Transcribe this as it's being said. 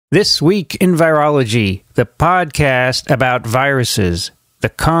This Week in Virology, the podcast about viruses, the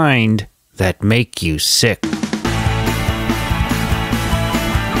kind that make you sick.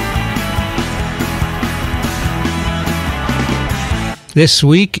 This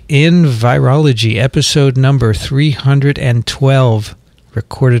Week in Virology, episode number 312,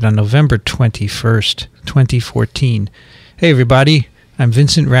 recorded on November 21st, 2014. Hey everybody, I'm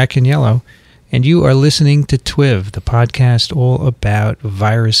Vincent Racaniello, and you are listening to TWiV, the podcast all about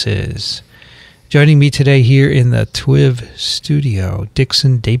viruses. Joining me today here in the TWiV studio,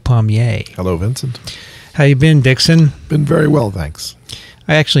 Dickson Despommier. Hello, Vincent. How you been, Dickson? Been very well, thanks.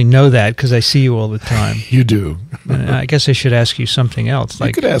 I actually know that because I see you all the time. You do. I guess I should ask you something else.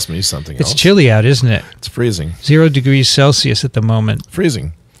 You could ask me something else. It's chilly out, isn't it? It's freezing. 0 degrees Celsius at the moment.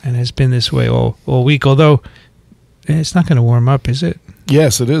 Freezing. And has been this way all week, although it's not going to warm up, is it?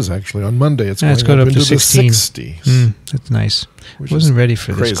 Yes, it is, actually. On Monday, it's going up into to 16. the 60s. That's nice. Wasn't ready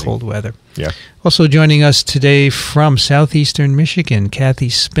for this cold weather. Yeah. Also joining us today from southeastern Michigan, Kathy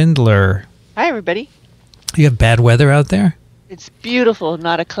Spindler. Hi, everybody. You have bad weather out there? It's beautiful.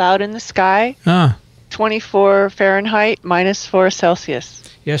 Not a cloud in the sky. 24 Fahrenheit, -4 Celsius.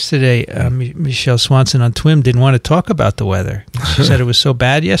 Yesterday, Michelle Swanson on TWiV didn't want to talk about the weather. She said it was so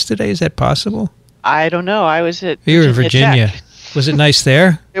bad yesterday. Is that possible? I don't know. I was at You were in Virginia. Tech. Was it nice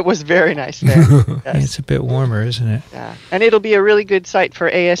there? It was very nice there. Yes. Yeah, it's a bit warmer, isn't it? Yeah. And it'll be a really good site for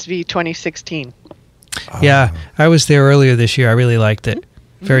ASV 2016. Yeah, I was there earlier this year. I really liked it.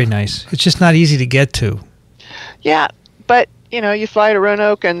 Very nice. It's just not easy to get to. Yeah, but, you fly to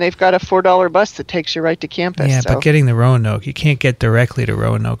Roanoke, and they've got a $4 bus that takes you right to campus. Yeah, but getting to Roanoke, you can't get directly to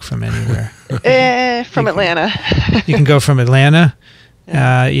Roanoke from anywhere. From Atlanta. You can go from Atlanta.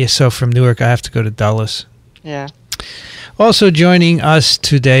 So from Newark, I have to go to Dulles. Yeah. Also joining us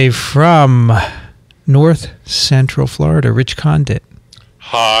today from North Central Florida, Rich Condit.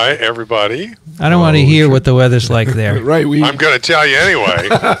 Hi, everybody. I don't want to hear what the weather's like there. Right. I'm going to tell you anyway.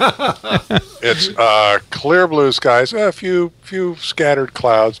 It's clear blue skies, a few scattered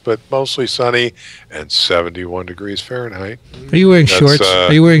clouds, but mostly sunny, and 71 degrees Fahrenheit. Are you wearing shorts?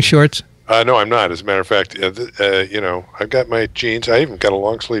 Are you wearing shorts? No, I'm not. As a matter of fact, I've got my jeans. I even got a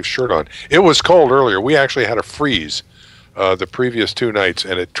long sleeve shirt on. It was cold earlier. We actually had a freeze the previous 2 nights,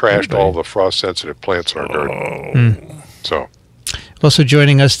 and it trashed all the frost-sensitive plants in our garden. So, also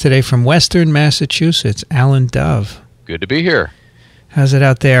joining us today from Western Massachusetts, Alan Dove. Good to be here. How's it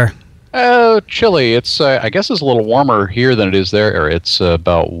out there? Oh, chilly. It's I guess it's a little warmer here than it is there. It's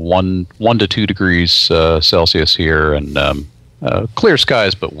about 1 to 2 degrees Celsius here, and clear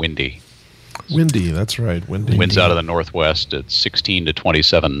skies but windy. Windy, that's right. Winds out of the northwest at 16 to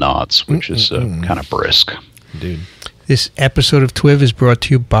 27 knots, which is kind of brisk. Indeed. This episode of TWiV is brought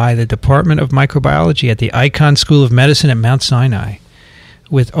to you by the Department of Microbiology at the Icahn School of Medicine at Mount Sinai.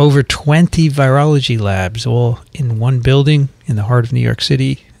 With over 20 virology labs all in one building in the heart of New York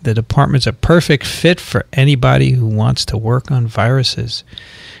City, the department's a perfect fit for anybody who wants to work on viruses.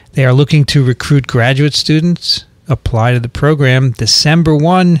 They are looking to recruit graduate students. Apply to the program. December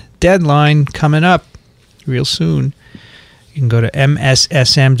 1 deadline coming up real soon. You can go to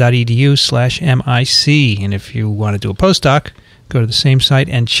mssm.edu/MIC, and if you want to do a postdoc, go to the same site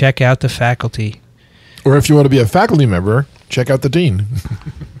and check out the faculty. Or if you want to be a faculty member, check out the dean.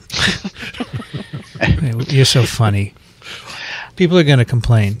 You're so funny. People are going to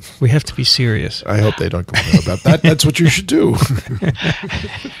complain. We have to be serious. I hope they don't complain about that. That's what you should do.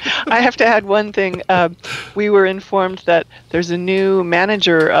 I have to add one thing. We were informed that there's a new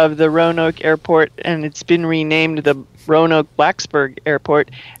manager of the Roanoke Airport, and it's been renamed the Roanoke-Blacksburg Airport,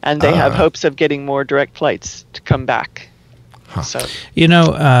 and they have hopes of getting more direct flights to come back. Huh. So,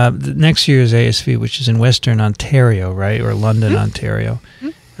 the next year's ASV, which is in Western Ontario, right, or London, Ontario,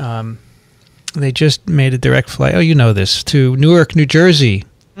 they just made a direct flight, you know this, to Newark, New Jersey.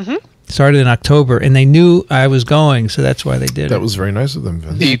 Started in October, and they knew I was going, so that's why they did it. That was very nice of them,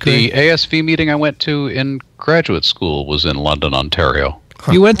 Vince. The ASV meeting I went to in graduate school was in London, Ontario.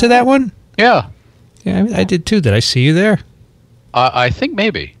 Huh. You went to that one? Yeah. Yeah, I did too. Did I see you there? I think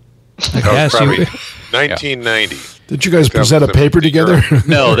maybe. That was probably 1990. Did you guys present a paper together?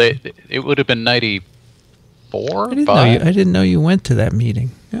 No, it would have been 94. I didn't know you went to that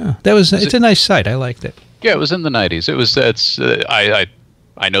meeting. Yeah, it's a nice site. I liked it. Yeah, it was in the 90s.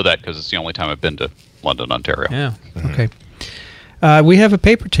 I know that because it's the only time I've been to London, Ontario. Yeah. Okay. We have a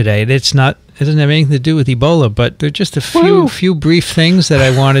paper today. It doesn't have anything to do with Ebola, but there are just a few brief things that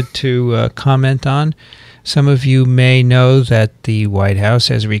I wanted to comment on. Some of you may know that the White House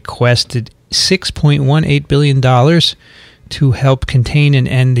has requested $6.18 billion to help contain and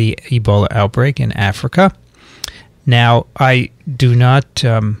end the Ebola outbreak in Africa. Now, I do not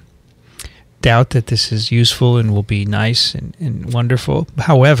doubt that this is useful and will be nice and wonderful.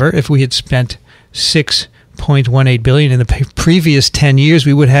 However, if we had spent $6.18 billion in the previous 10 years,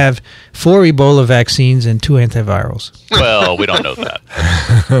 we would have 4 Ebola vaccines and 2 antivirals. Well, we don't know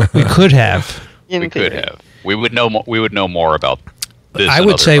that. We could have. We could have. We would know more. We would know more about this. I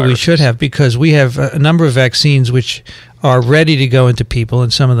would say we should have, because we have a number of vaccines which are ready to go into people,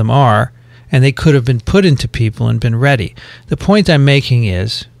 and some of them are, and they could have been put into people and been ready. The point I'm making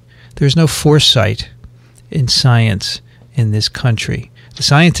is there's no foresight in science in this country. The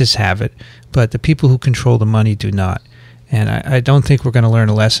scientists have it, but the people who control the money do not. And I don't think we're going to learn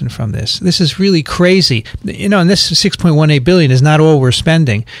a lesson from this. This is really crazy. You know, and this $6.18 billion is not all we're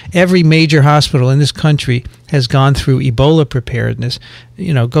spending. Every major hospital in this country has gone through Ebola preparedness.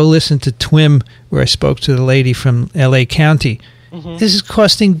 You know, go listen to TWiV, where I spoke to the lady from L.A. County. Mm-hmm. This is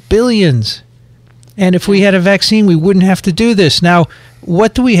costing billions. And if we had a vaccine, we wouldn't have to do this. Now,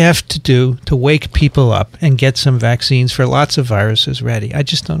 what do we have to do to wake people up and get some vaccines for lots of viruses ready? I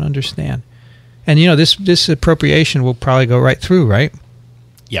just don't understand. And, you know, this appropriation will probably go right through, right?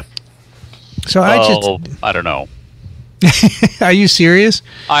 Yep. So I don't know. Are you serious?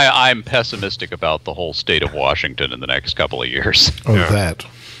 I'm pessimistic about the whole state of Washington in the next couple of years. Oh, yeah. That.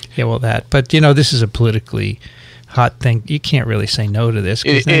 Yeah, well, that. But, you know, this is a politically hot thing. You can't really say no to this.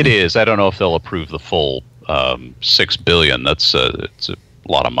 It is. I don't know if they'll approve the full $6 billion. It's a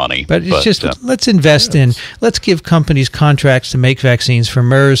lot of money. But it's just, let's invest in, let's give companies contracts to make vaccines for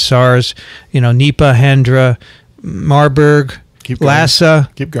MERS, SARS, you know, Nipah, Hendra, Marburg, Lassa.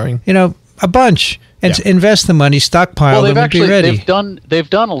 Keep going. You know, a bunch. And invest the money, stockpile them, and be ready. They've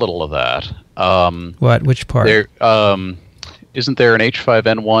done a little of that. What? Which part? Isn't there an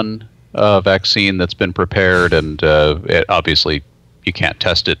H5N1 vaccine that's been prepared, and obviously you can't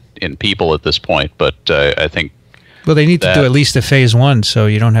test it in people at this point, but I think. Well, they need to do at least a phase 1, so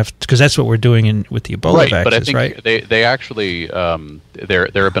you don't have, because that's what we're doing with the Ebola vaccines, but I think they actually there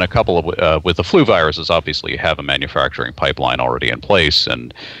have been a couple of with the flu viruses. Obviously, you have a manufacturing pipeline already in place,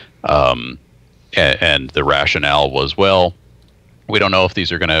 and the rationale was, well, we don't know if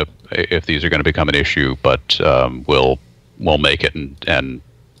these are going to become an issue, but we'll make it and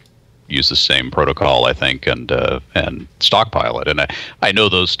use the same protocol, I think, and stockpile it. And I know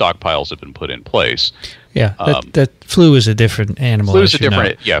those stockpiles have been put in place. Yeah, that flu is a different animal. Flu's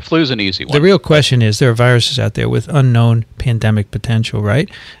flu's an easy one. The real question is, there are viruses out there with unknown pandemic potential, right?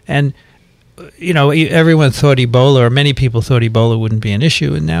 And, you know, everyone thought Ebola, or many people thought Ebola wouldn't be an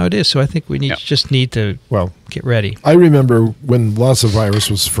issue, and now it is. So I think we just need to get ready. I remember when Lassa virus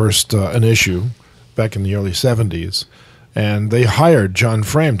was first an issue back in the early 70s, and they hired John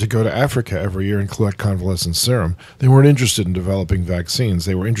Frame to go to Africa every year and collect convalescent serum. They weren't interested in developing vaccines.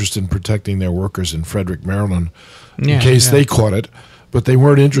 They were interested in protecting their workers in Frederick, Maryland, in case they caught it, but they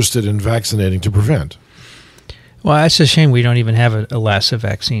weren't interested in vaccinating to prevent. Well, it's a shame we don't even have a Lassa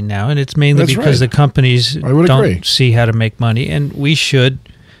vaccine now, and it's mainly because the companies don't see how to make money, and we should.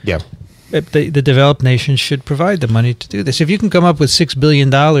 Yeah. The developed nations should provide the money to do this. If you can come up with $6 billion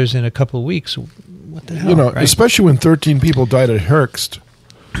in a couple of weeks, what the hell? You know, especially when 13 people died at Herkst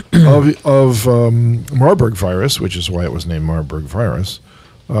of Marburg virus, which is why it was named Marburg virus.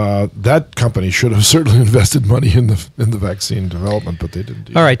 That company should have certainly invested money in the vaccine development, but they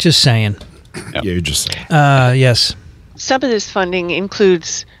didn't. All right, just saying. Yeah, you're just saying. Yes. Some of this funding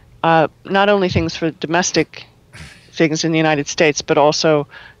includes not only things for domestic things in the United States, but also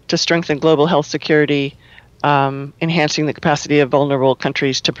to strengthen global health security, enhancing the capacity of vulnerable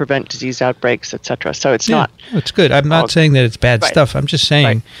countries to prevent disease outbreaks, etc. So it's not. It's good. I'm not saying that it's bad stuff. I'm just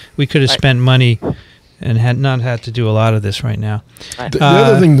saying we could have spent money and had not had to do a lot of this right now. Right. The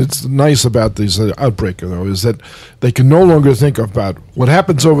other thing that's nice about these outbreak, though, is that they can no longer think about what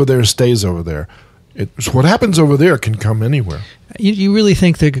happens over there stays over there. What happens over there can come anywhere. You really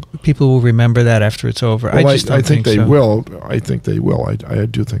think that people will remember that after it's over? Well, I think they will. I think they will. I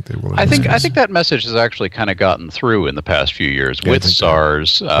do think they will. I think that message has actually kind of gotten through in the past few years with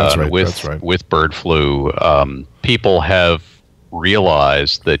SARS, with bird flu. People have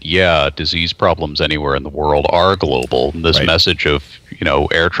realized that disease problems anywhere in the world are global. And this message of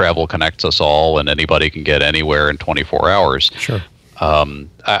air travel connects us all, and anybody can get anywhere in 24 hours. Sure.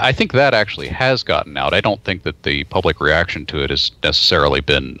 I think that actually has gotten out. I don't think that the public reaction to it has necessarily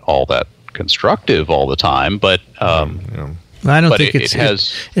been all that constructive all the time, but I don't think it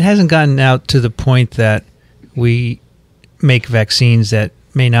hasn't gotten out to the point that we make vaccines that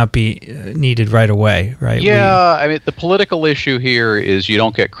may not be needed right away, right? Yeah, I mean, the political issue here is you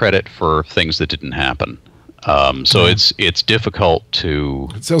don't get credit for things that didn't happen. So it's difficult to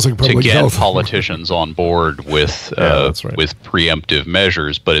get politicians on board with with preemptive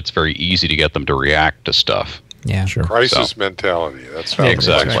measures, but it's very easy to get them to react to stuff. Yeah, sure. Crisis mentality. That's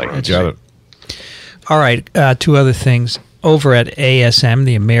exactly. Got it. All right, two other things. Over at ASM,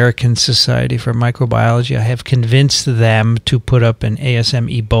 the American Society for Microbiology, I have convinced them to put up an ASM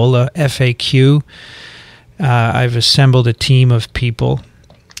Ebola FAQ. I've assembled a team of people,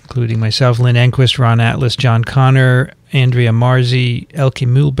 including myself, Lynn Enquist, Ron Atlas, John Connor, Andrea Marzi, Elke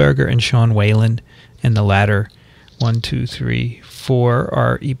Mühlberger, and Sean Whalen. And the latter, 1, 2, 3, 4,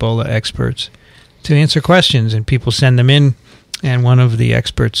 are Ebola experts, to answer questions. And people send them in, and one of the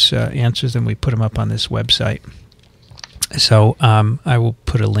experts answers them. We put them up on this website. So I will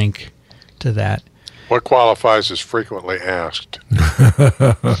put a link to that. What qualifies as frequently asked?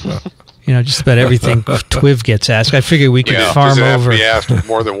 Just about everything TWiV gets asked. I figure we could farm over. Does it have to be asked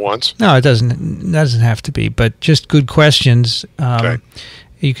more than once? No, it doesn't have to be, but just good questions. Okay.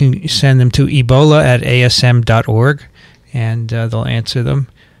 You can send them to ebola@asm.org, and they'll answer them.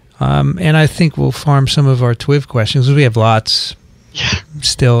 And I think we'll farm some of our TWiV questions. We have lots.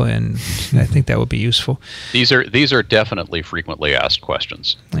 Still, and I think that would be useful. These are definitely frequently asked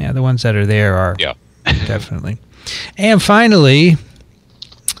questions. Yeah, the ones that are there are definitely. And finally,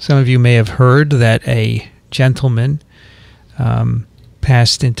 some of you may have heard that a gentleman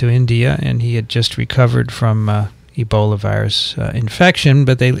passed into India, and he had just recovered from Ebola virus infection,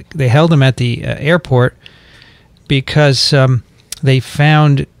 but they held him at the airport because they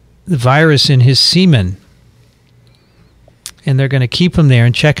found the virus in his semen. And they're going to keep him there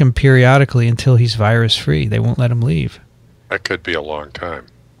and check him periodically until he's virus-free. They won't let him leave. That could be a long time.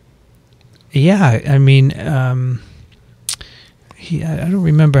 Yeah, I mean, I don't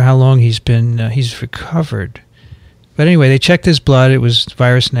remember how long he's recovered. But anyway, they checked his blood. It was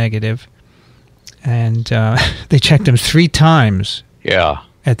virus negative. And they checked him 3 times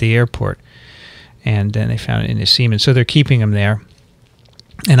at the airport. And then they found it in his semen. So they're keeping him there.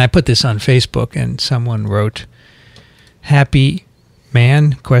 And I put this on Facebook, and someone wrote, "Happy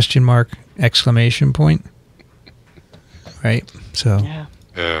man, ? Right? So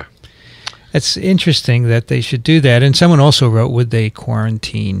yeah. It's interesting that they should do that. And someone also wrote, would they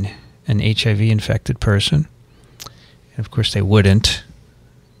quarantine an HIV-infected person? And of course they wouldn't,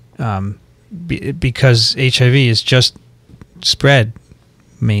 because HIV is just spread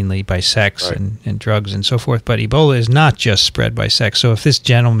mainly by sex and drugs and so forth. But Ebola is not just spread by sex. So if this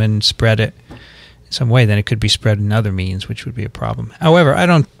gentleman spread it some way, then it could be spread in other means, which would be a problem. However, I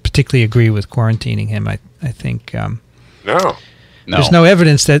don't particularly agree with quarantining him. I think no. There's no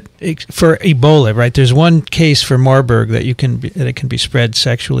evidence that for Ebola, right? There's one case for Marburg that it can be spread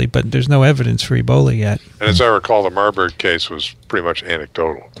sexually, but there's no evidence for Ebola yet. And as I recall, the Marburg case was pretty much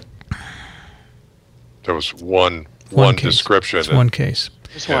anecdotal. There was one description. It's one case.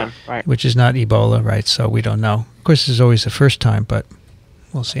 Just one, right? Which is not Ebola, right? So we don't know. Of course, this is always the first time, but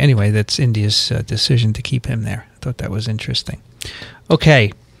we'll see. Anyway, that's India's decision to keep him there. I thought that was interesting.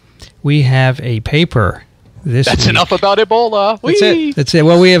 Okay, we have a paper this That's week. enough about Ebola. That's it.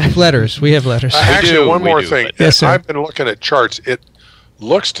 Well, we have letters. Actually, one more thing. Yes, sir. I've been looking at charts. It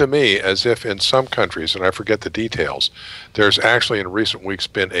looks to me as if in some countries, and I forget the details, there's actually in recent weeks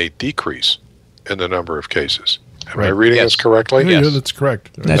been a decrease in the number of cases. Am I reading this correctly? Yeah, that's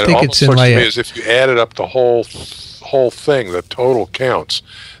correct. I think it's in looks to me as if you added up the whole thing, the total counts,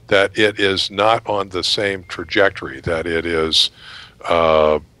 that it is not on the same trajectory, that it is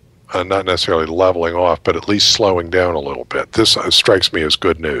not necessarily leveling off, but at least slowing down a little bit. This strikes me as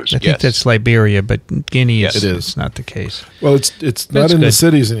good news. I think that's Liberia, but Guinea is not the case. Well, it's not in the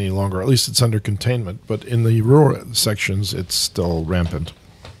cities any longer. At least it's under containment. But in the rural sections, it's still rampant.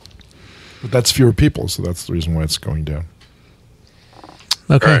 But that's fewer people, so that's the reason why it's going down.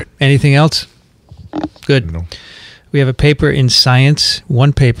 Okay. Right. Anything else? Good. No. We have a paper in Science.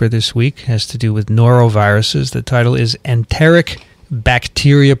 One paper this week has to do with noroviruses. The title is Enteric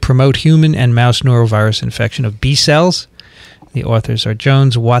Bacteria Promote Human and Mouse Norovirus Infection of B Cells. The authors are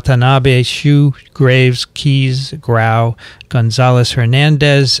Jones, Watanabe, Shu, Graves, Keys, Grau, Gonzalez,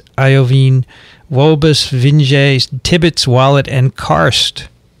 Hernandez, Iovine, Wobus, Vinjay, Tibbetts, Wallet, and Karst.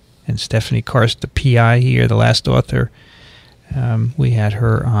 And Stephanie Karst, the PI here, the last author. We had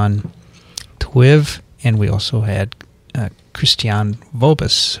her on TWiV, and we also had Christian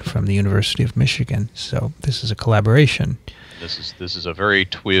Wobus from the University of Michigan. So this is a collaboration. This is a very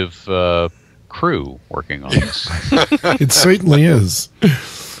TWiV crew working on this. It certainly is.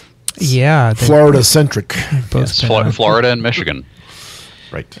 Yeah. Florida-centric. Florida and Michigan.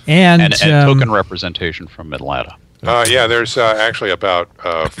 Right. And token representation from Atlanta. Yeah, there's actually about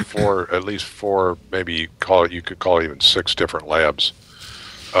at least four, maybe you could call it even 6 different labs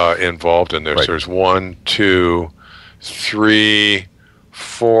involved in this. Right. There's 1, 2, 3,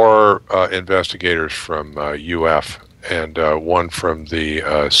 4 investigators from UF, and 1 from the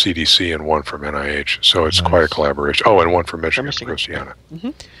CDC and 1 from NIH. So it's quite a collaboration. Oh, and 1 from Michigan. Christiana.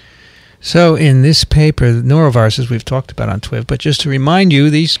 Mm-hmm. So in this paper, the noroviruses we've talked about on TWiV, but just to remind you,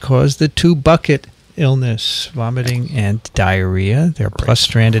 these cause the 2-bucket illness, vomiting and diarrhea. They're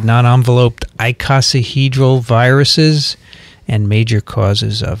plus-stranded, non-enveloped icosahedral viruses and major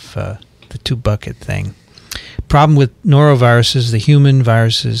causes of the 2-bucket thing. Problem with noroviruses, the human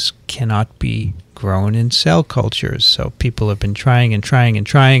viruses cannot be grown in cell cultures. So people have been trying, and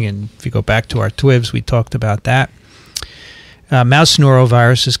if you go back to our TWiVs, we talked about that. Mouse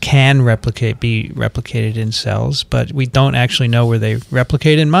noroviruses can be replicated in cells, but we don't actually know where they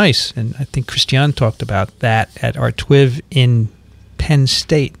replicate in mice. And I think Christian talked about that at our TWiV in Penn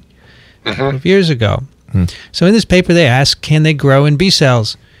State a couple of years ago. So in this paper, they ask, can they grow in B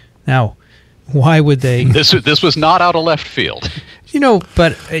cells? Now, why would they? This was not out of left field.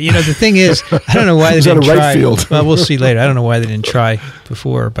 But the thing is, I don't know why they didn't try. Right field. Well, we'll see later. I don't know why they didn't try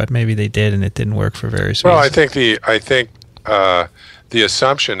before, but maybe they did, and it didn't work for various reasons. Well, I think the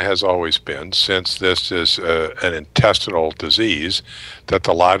assumption has always been, since this is an intestinal disease, that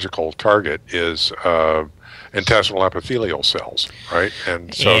the logical target is intestinal epithelial cells, right?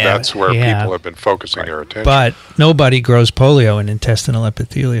 And so that's where people have been focusing their attention. But nobody grows polio in intestinal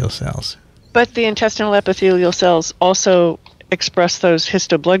epithelial cells. But the intestinal epithelial cells also express those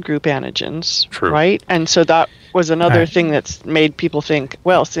histoblood group antigens, right? And so that was another thing that's made people think,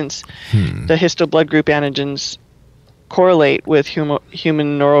 well, since the histoblood group antigens correlate with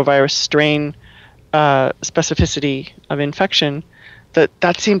human norovirus strain specificity of infection,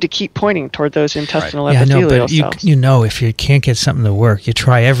 that seemed to keep pointing toward those intestinal epithelial cells. If you can't get something to work, you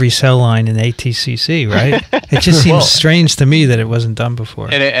try every cell line in ATCC, right? It just seems strange to me that it wasn't done before.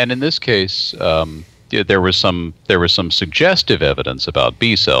 And in this case, there was some suggestive evidence about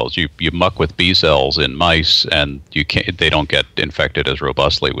B cells. You muck with B cells in mice, and they don't get infected as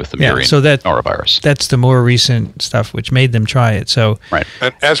robustly with the murine norovirus. That's the more recent stuff which made them try it. So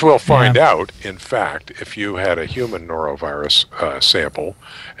and as we'll find out, in fact, if you had a human norovirus sample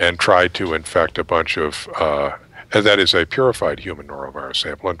and tried to infect a bunch of that is a purified human norovirus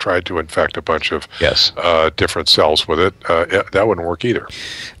sample, and tried to infect a bunch of different cells with it, that wouldn't work either.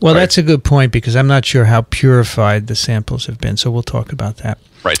 Well, that's a good point, because I'm not sure how purified the samples have been, so we'll talk about that.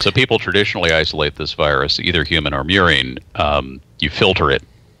 Right, so people traditionally isolate this virus, either human or murine. You filter it.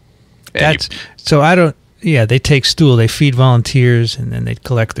 They take stool, they feed volunteers, and then they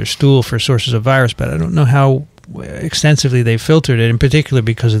collect their stool for sources of virus, but I don't know how extensively they filtered it, in particular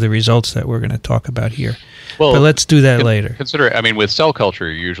because of the results that we're going to talk about here. Well, but let's do that later. With cell culture,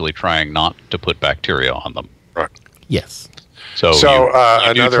 you're usually trying not to put bacteria on them. Right. Yes. So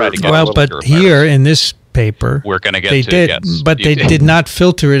here in this paper, we're going to get they did not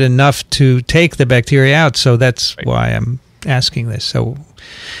filter it enough to take the bacteria out. So that's why I'm asking this. So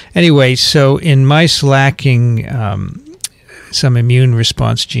anyway, in mice lacking some immune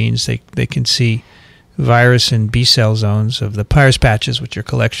response genes, they can see virus and B cell zones of the Peyer's patches, which are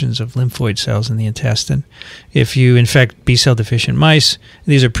collections of lymphoid cells in the intestine. If you infect B cell deficient mice,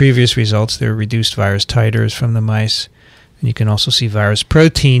 these are previous results. There are reduced virus titers from the mice. And you can also see virus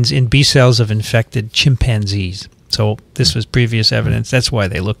proteins in B cells of infected chimpanzees. So this was previous evidence. That's why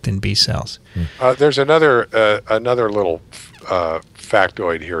they looked in B cells. There's another little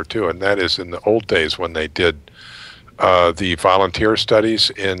factoid here, too, and that is in the old days when they did the volunteer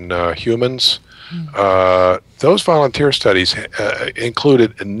studies in humans. Those volunteer studies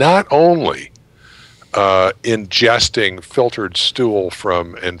included not only ingesting filtered stool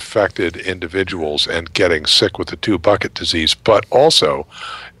from infected individuals and getting sick with the 2-bucket disease, but also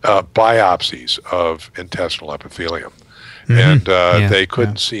biopsies of intestinal epithelium. And they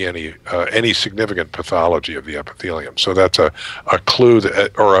couldn't see any significant pathology of the epithelium. So that's a clue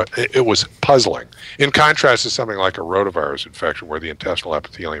it was puzzling. In contrast to something like a rotavirus infection, where the intestinal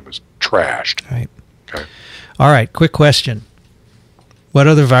epithelium is trashed. Right. Okay. All right. Quick question: what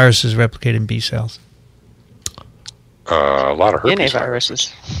other viruses replicate in B cells? A lot of herpes DNA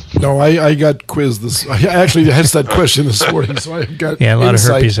viruses. No, I got quizzed this. I actually asked that question this morning, so I got a lot of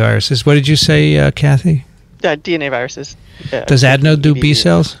herpes viruses. What did you say, Kathy? DNA viruses. Does adeno do B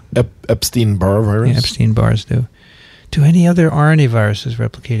cells? Epstein-Barr virus? Yeah, Epstein-Barr's do. Do any other RNA viruses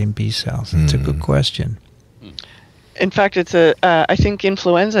replicate in B cells? That's a good question. In fact, it's I think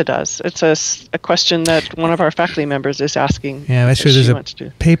influenza does. It's a question that one of our faculty members is asking. Yeah, that's true. There's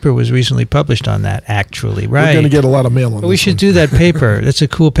a paper was recently published on that, actually. Right. We're going to get a lot of mail on this. We should do that paper. That's a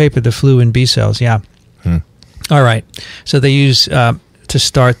cool paper, the flu and B cells, yeah. All right. So they use, to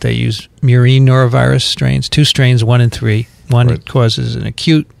start, they use murine norovirus strains, 2 strains, 1 and 3. 1 causes an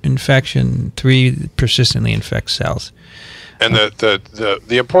acute infection, 3 persistently infects cells. And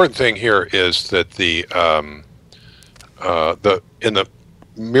the important thing here is that in the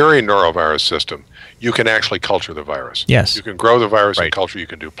murine norovirus system, you can actually culture the virus. Yes. You can grow the virus and culture. You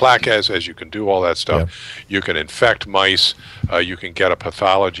can do plaques, you can do all that stuff. Yeah. You can infect mice. You can get a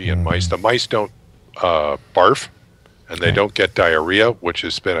pathology in mice. The mice don't barf, and they don't get diarrhea, which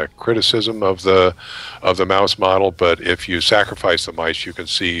has been a criticism of the mouse model. But if you sacrifice the mice, you can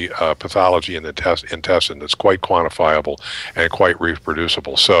see pathology in the intestine that's quite quantifiable and quite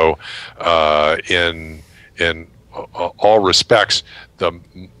reproducible. So, in all respects, the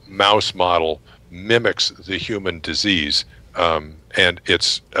mouse model mimics the human disease, and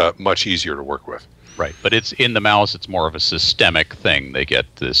it's much easier to work with. Right, but it's in the mouse. It's more of a systemic thing. They get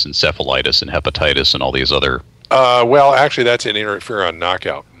this encephalitis and hepatitis and all these other. Well, actually, that's in interferon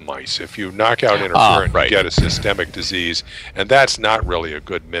knockout mice. If you knock out interferon, you get a systemic disease, and that's not really a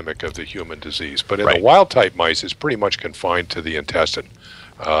good mimic of the human disease. But in the wild-type mice, it's pretty much confined to the intestine,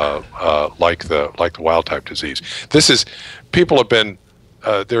 like the wild-type disease. This is people have been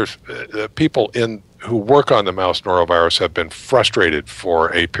there's people who work on the mouse norovirus have been frustrated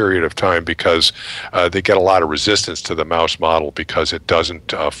for a period of time because they get a lot of resistance to the mouse model because it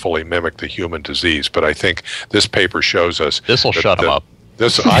doesn't fully mimic the human disease. But I think this paper shows us this will shut them up.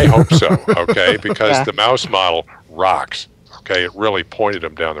 I hope so. Okay, because the mouse model rocks. Okay, it really pointed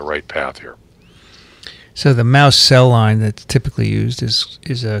them down the right path here. So the mouse cell line that's typically used is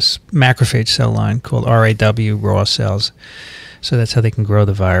a macrophage cell line called RAW, raw cells. So that's how they can grow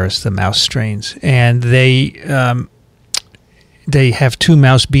the virus, the mouse strains. And they have 2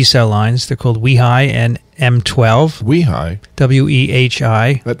 mouse B cell lines. They're called WEHI and M12. WEHI?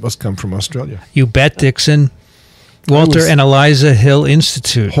 WEHI. That must come from Australia. You bet, Dickson. Walter and Eliza Hill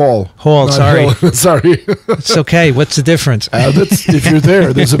Institute. Hall, sorry. Hill. Sorry. It's okay. What's the difference? If you're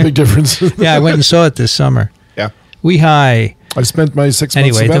there's a big difference. Yeah, I went and saw it this summer. Yeah. WEHI. I spent my 6 months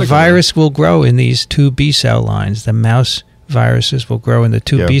Anyway, the virus will grow in these 2 B cell lines. The mouse viruses will grow in the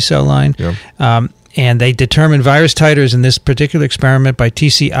 2 B cell line. Yeah. And they determine virus titers in this particular experiment by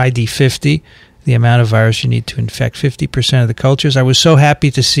TCID50, the amount of virus you need to infect 50% of the cultures. I was so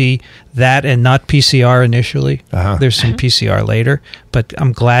happy to see that and not PCR initially. There's some PCR later, but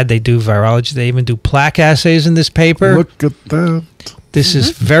I'm glad they do virology. They even do plaque assays in this paper. Look at that. This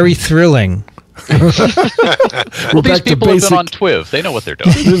is very thrilling. Well, these people have been on TWiV. They know what they're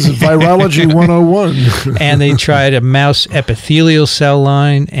doing. This is Virology 101. And they tried a mouse epithelial cell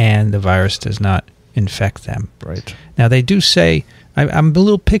line, and the virus does not infect them. Right. Now, they do say, I'm a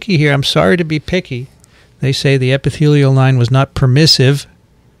little picky here. I'm sorry to be picky. They say the epithelial line was not permissive,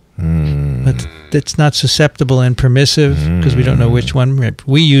 but it's not susceptible and permissive because we don't know which one.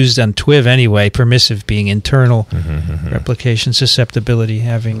 We used on TWiV anyway, permissive being internal replication, susceptibility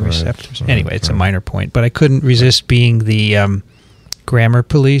having receptors. Anyway, it's a minor point, but I couldn't resist being the grammar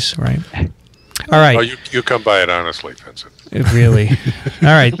police, right? All right. Oh, you come by it honestly, Vincent. Really. All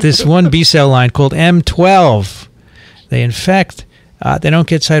right. This 1 B cell line called M12, they infect. They don't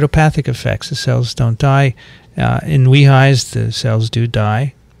get cytopathic effects. The cells don't die. In WEHIs, the cells do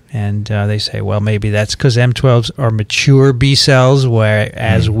die. And they say, well, maybe that's because M12s are mature B cells,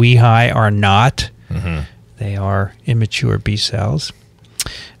 whereas WEHI are not. They are immature B cells.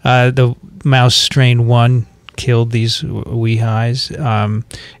 The mouse strain 1 killed these WEHIs.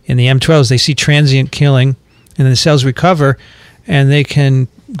 In the M12s, they see transient killing, and then the cells recover, and they can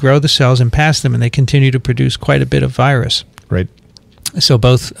grow the cells and pass them, and they continue to produce quite a bit of virus. Right. So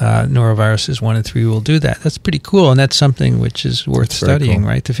both noroviruses 1 and 3 will do that. That's pretty cool, and that's something which is worth studying,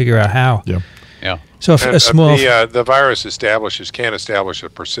 right, to figure out how. Yeah. Yeah. So if a small the virus can establish a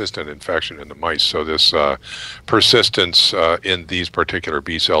persistent infection in the mice. So this persistence in these particular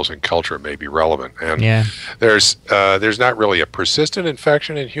B cells in culture may be relevant. And there's not really a persistent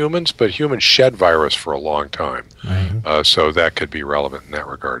infection in humans, but humans shed virus for a long time. Right. So that could be relevant in that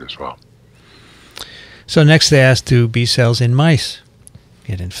regard as well. So next they asked, do B cells in mice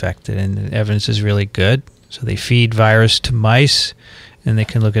get infected? And the evidence is really good. So they feed virus to mice, and they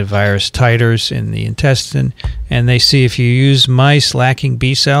can look at virus titers in the intestine, and they see if you use mice lacking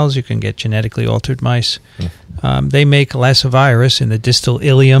B cells, you can get genetically altered mice. They make less virus in the distal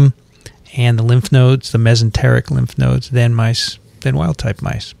ileum and the lymph nodes, the mesenteric lymph nodes, than wild-type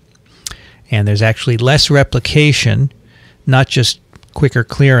mice. And there's actually less replication, not just quicker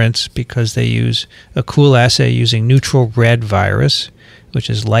clearance, because they use a cool assay using neutral red virus, which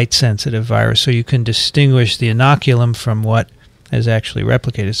is light-sensitive virus, so you can distinguish the inoculum from what is actually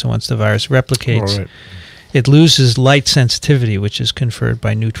replicated. So once the virus replicates, it loses light sensitivity, which is conferred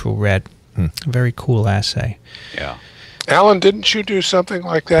by neutral red. Very cool assay. Yeah. Alan, didn't you do something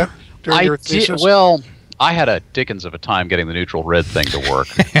like that during your thesis? Well, I had a Dickens of a time getting the neutral red thing to work.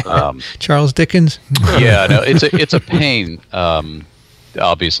 Charles Dickens? Yeah, no, it's a pain.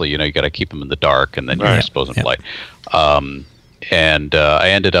 Obviously, you got to keep them in the dark, and then you expose them to light. And I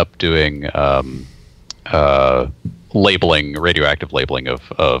ended up doing labeling, radioactive labeling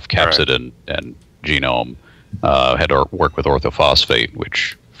of capsid and genome. Had to work with orthophosphate,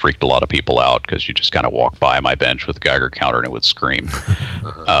 which freaked a lot of people out because you just kind of walk by my bench with a Geiger counter and it would scream. So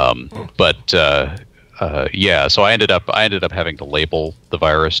I ended up having to label the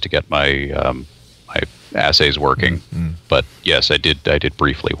virus to get my my assays working. But yes, I did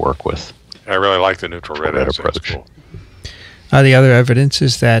briefly work with. I really like the neutral red approach. Cool. The other evidence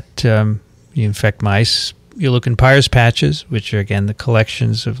is that you infect mice. You look in Peyer's patches, which are, again, the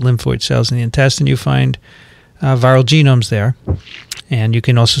collections of lymphoid cells in the intestine. You find viral genomes there. And you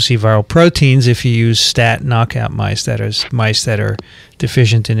can also see viral proteins if you use stat knockout mice, that is mice that are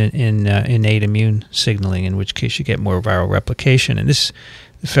deficient in innate immune signaling, in which case you get more viral replication. And this,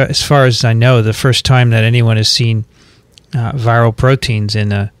 as far as I know, the first time that anyone has seen viral proteins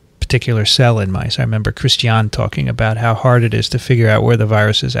in a particular cell in mice. I remember Christian talking about how hard it is to figure out where the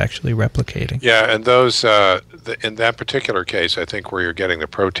virus is actually replicating. Yeah, and those in that particular case, I think where you're getting the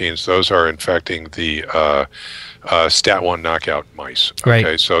proteins, those are infecting the STAT1 knockout mice. Okay,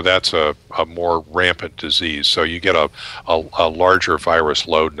 right. So that's a more rampant disease. So you get a larger virus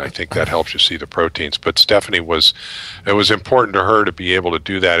load, and I think that helps you see the proteins. But Stephanie it was important to her to be able to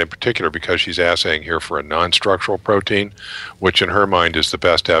do that in particular because she's assaying here for a non-structural protein, which in her mind is the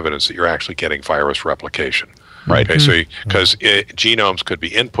best evidence that you're actually getting virus replication. Right. Okay, so because genomes could be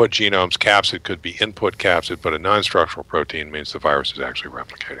input genomes, capsid could be input capsid, but a non-structural protein means the virus is actually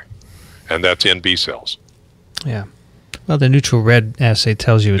replicating, and that's in B cells. Yeah. Well, the neutral red assay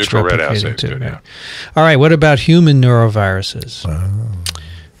tells you it's neutral replicating red assay too. Good, right? yeah. All right. What about human noroviruses?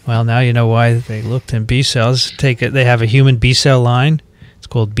 Well, now you know why they looked in B cells. They have a human B cell line. It's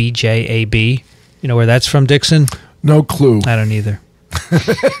called BJAB. You know where that's from, Dickson? No clue. I don't either.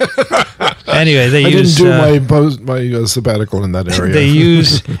 Anyway, I didn't do my sabbatical in that area. They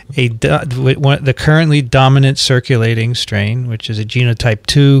use the currently dominant circulating strain, which is a genotype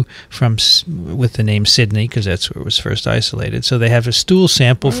 2 with the name Sydney, because that's where it was first isolated. So they have a stool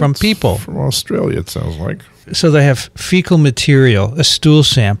sample from people. From Australia, it sounds like. So they have fecal material, a stool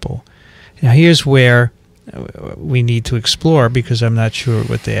sample. Now here's where we need to explore, because I'm not sure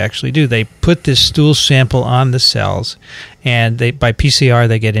what they actually do. They put this stool sample on the cells, and by PCR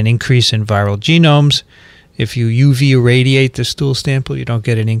they get an increase in viral genomes. If you UV irradiate the stool sample, you don't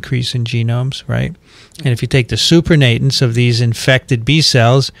get an increase in genomes, right? And if you take the supernatants of these infected B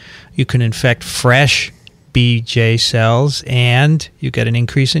cells, you can infect fresh BJ cells, and you get an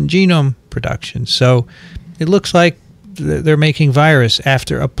increase in genome production. So it looks like they're making virus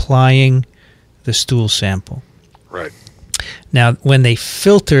after applying the stool sample. Right. Now, when they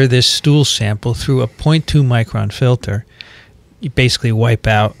filter this stool sample through a 0.2 micron filter, you basically wipe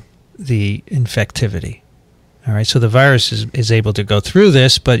out the infectivity. All right, so the virus is able to go through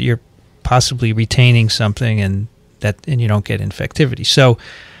this, but you're possibly retaining something, and you don't get infectivity. So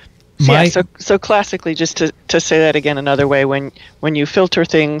so classically, just to say that again another way, when you filter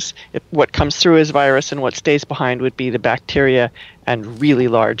things, what comes through is virus, and what stays behind would be the bacteria and really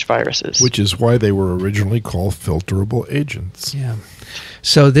large viruses. Which is why they were originally called filterable agents. Yeah.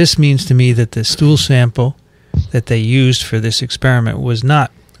 So this means to me that the stool sample that they used for this experiment was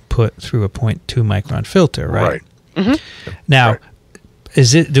not put through a 0.2 micron filter, right? Right. Mm-hmm. Now,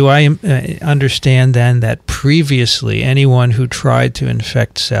 do I understand then that previously anyone who tried to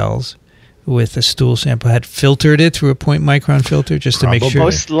infect cells with a stool sample had filtered it through a 0.1 micron filter just to make sure?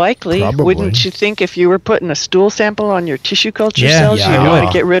 Most likely. Probably. Wouldn't you think if you were putting a stool sample on your tissue culture cells, you'd want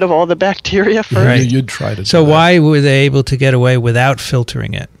to get rid of all the bacteria first? Right. You'd try to. So why were they able to get away without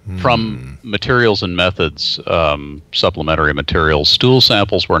filtering it? From materials and methods, supplementary materials, stool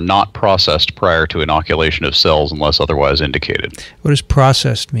samples were not processed prior to inoculation of cells unless otherwise indicated. What does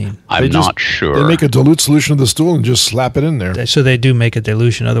processed mean? I'm not sure. They make a dilute solution of the stool and just slap it in there. So they do make a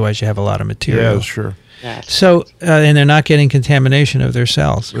dilution, otherwise you have a lot of material. Yeah, sure. So, and they're not getting contamination of their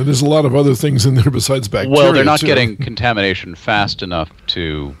cells. And there's a lot of other things in there besides bacteria. Well, they're not getting contamination fast enough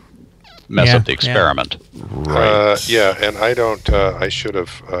to mess up the experiment. Right. And I don't. I should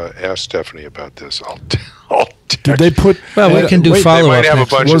have asked Stephanie about this. I'll Did they put? Well, we can do follow up.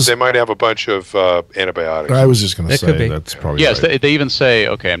 They might have a bunch of antibiotics. I was just going to say could be. that's probably yes. right. They even say,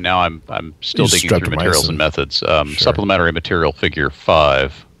 okay, now I'm still digging through materials and methods. Supplementary material figure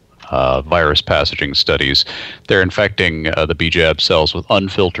 5. Virus passaging studies. They're infecting the BJAB cells with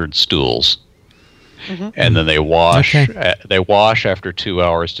unfiltered stools. And then they wash. They wash after 2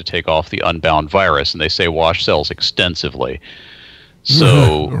 hours to take off the unbound virus, and they say wash cells extensively.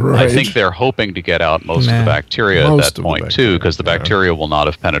 So Right. I think they're hoping to get out most of the bacteria at that point too, because the bacteria will not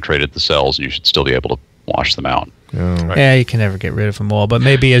have penetrated the cells, and you should still be able to wash them out. Yeah, you can never get rid of them all, but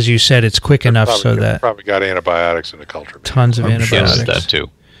maybe, as you said, it's quick enough so that probably got antibiotics in the culture. Tons of antibiotics. Yes, that too.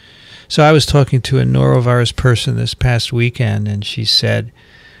 So I was talking to a norovirus person this past weekend, and she said,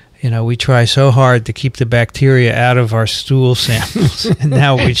 we try so hard to keep the bacteria out of our stool samples, and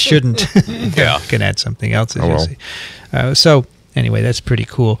now we shouldn't. Yeah. You can add something else, as you see. So anyway, that's pretty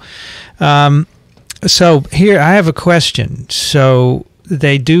cool. So here, I have a question. So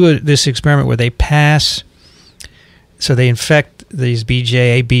they do this experiment where they pass, so they infect these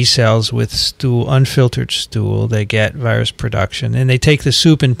BJA B cells with stool, unfiltered stool. They get virus production, and they take the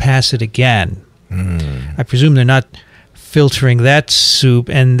soup and pass it again. I presume they're not filtering that soup,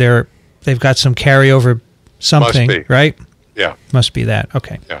 and they've got some carryover something, Must be. right? Yeah. Must be that.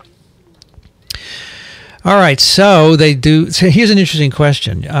 Okay. Yeah. All right. So they do. So here's an interesting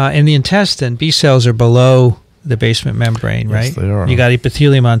question. In the intestine, B cells are below the basement membrane, right? Yes, they are. You got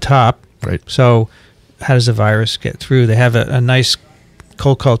epithelium on top. Right. So how does the virus get through? They have a nice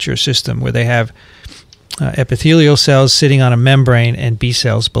cold culture system where they have epithelial cells sitting on a membrane and B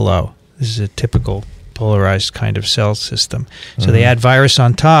cells below. This is a typical polarized kind of cell system. So they add virus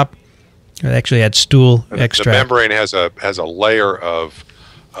on top. They actually add stool extract. The membrane has a layer of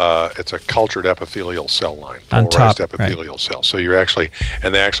it's a cultured epithelial cell line, on polarized top, epithelial cell. So they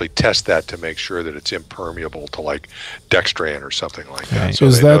actually test that to make sure that it's impermeable to like dextran or something like that. Right. So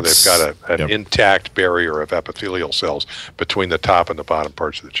Is they know that they've got an intact barrier of epithelial cells between the top and the bottom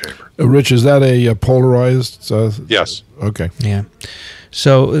parts of the chamber. Rich, is that a polarized? Yes. Okay. Yeah.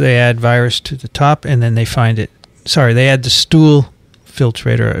 So they add virus to the top, and then they find it. Sorry, they add the stool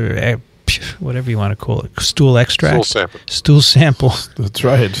filtrator, or whatever you want to call it, stool extract. Stool sample. That's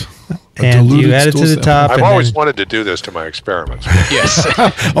right. And you add it to the top. I've always wanted to do this to my experiments. Yes.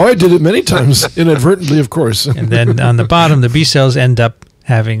 I did it many times, inadvertently, of course. And then on the bottom, the B cells end up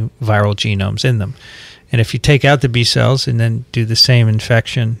having viral genomes in them. And if you take out the B cells and then do the same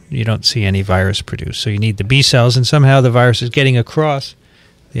infection, you don't see any virus produced. So you need the B cells, and somehow the virus is getting across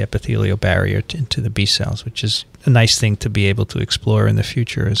the epithelial barrier into the B cells, which is a nice thing to be able to explore in the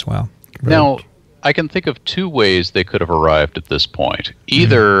future as well. Now, I can think of 2 ways they could have arrived at this point.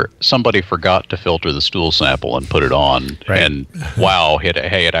 Either somebody forgot to filter the stool sample and put it on, and wow, it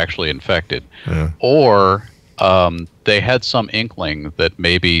actually infected. Or they had some inkling that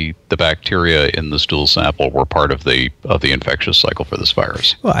maybe the bacteria in the stool sample were part of the infectious cycle for this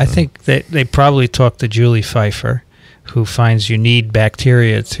virus. Well, I think that they probably talked to Julie Pfeiffer, who finds you need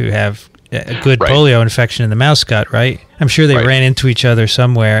bacteria to have a good polio infection in the mouse gut, right? I'm sure they ran into each other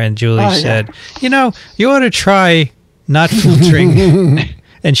somewhere, and Julie said, you ought to try not filtering.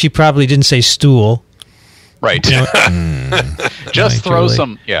 And she probably didn't say stool. Right. Just throw Julie.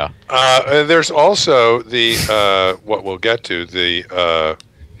 some, There's also the, what we'll get to, the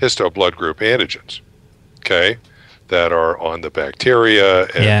histo blood group antigens, okay, that are on the bacteria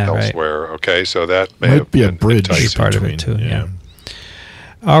and elsewhere, okay? So that might be a bridge. Part of it, too, yeah.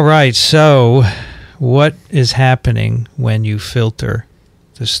 All right, so what is happening when you filter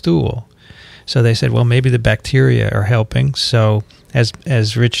the stool? So they said, well, maybe the bacteria are helping. So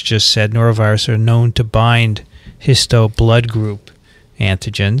as Rich just said, norovirus are known to bind histo blood group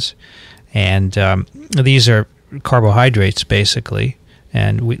antigens, and these are carbohydrates, basically.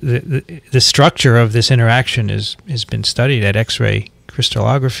 And the structure of this interaction has been studied at X-ray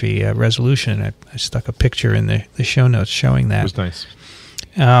crystallography resolution. I stuck a picture in the show notes showing that. It was nice.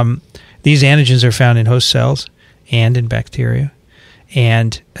 These antigens are found in host cells and in bacteria.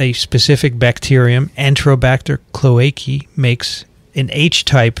 And a specific bacterium, Enterobacter cloacae, makes an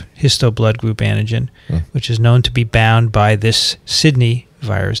H-type histo blood group antigen, which is known to be bound by this Sydney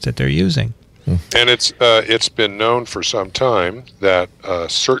virus that they're using. And it's been known for some time that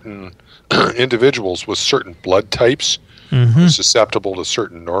certain individuals with certain blood types are susceptible to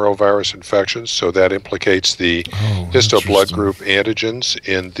certain norovirus infections, so that implicates the histo blood group antigens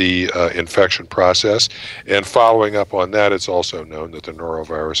in the infection process. And following up on that, it's also known that the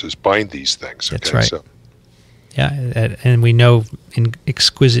noroviruses bind these things. That's right. Yeah, and we know in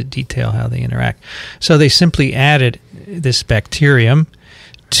exquisite detail how they interact. So they simply added this bacterium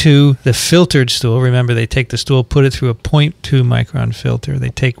to the filtered stool. Remember, they take the stool, put it through a 0.2 micron filter. They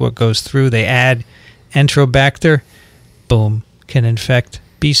take what goes through. They add Enterobacter. Boom, can infect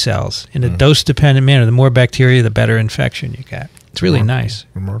B cells in a dose-dependent manner. The more bacteria, the better infection you get. It's really nice.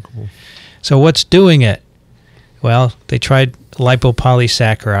 Remarkable. So what's doing it? Well, they tried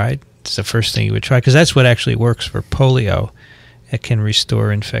lipopolysaccharide. It's the first thing you would try, because that's what actually works for polio. It can restore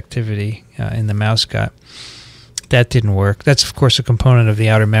infectivity in the mouse gut. That didn't work. That's, of course, a component of the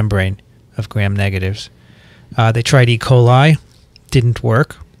outer membrane of gram-negatives. They tried E. coli. Didn't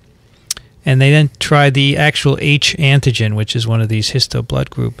work. And they then tried the actual H antigen, which is one of these histoblood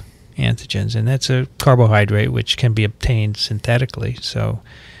group antigens. And that's a carbohydrate which can be obtained synthetically.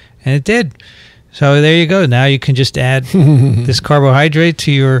 And it did. So there you go. Now you can just add this carbohydrate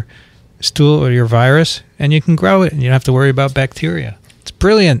to your stool or your virus, and you can grow it, and you don't have to worry about bacteria. It's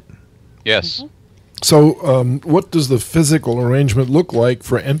brilliant. Yes. So what does the physical arrangement look like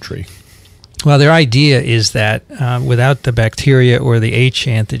for entry? Well, their idea is that without the bacteria or the H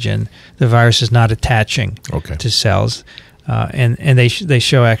antigen, the virus is not attaching to cells. And they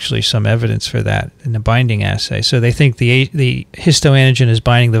show actually some evidence for that in the binding assay. So they think the histoantigen is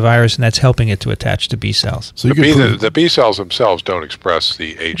binding the virus, and that's helping it to attach to B cells. So the B cells themselves don't express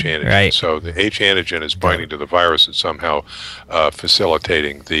the H antigen. Right. So the H antigen is binding to the virus and somehow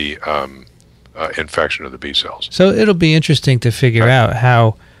facilitating the infection of the B cells. So it'll be interesting to figure out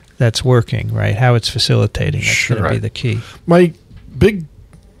how that's working, right? How it's facilitating. That's going to be the key. My big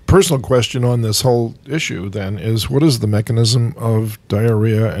personal question on this whole issue then is, what is the mechanism of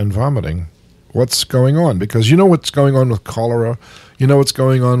diarrhea and vomiting? What's going on? Because you know what's going on with cholera, you know what's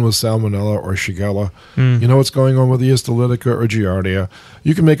going on with salmonella or shigella, you know what's going on with the histolytica or giardia.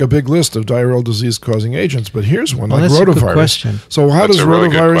 You can make a big list of diarrheal disease-causing agents, but here's one, like rotavirus. A good question. So how does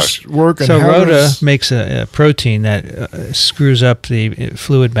rotavirus work? And so rota makes a protein that screws up the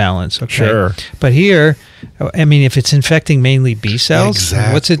fluid balance. Okay? Sure. But here, I mean, if it's infecting mainly B cells,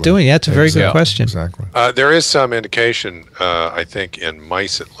 what's it doing? Yeah, that's a very good question. Exactly. There is some indication, I think, in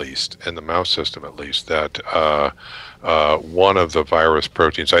mice at least, in the mouse system at least, that one of the virus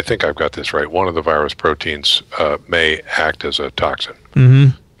proteins, I think I've got this right, one of the virus proteins may act as a toxin.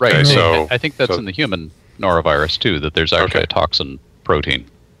 Mm-hmm. Right. Okay, so I think that's in the human norovirus, too, that there's actually a toxin protein.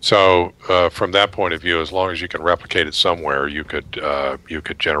 So from that point of view, as long as you can replicate it somewhere, you could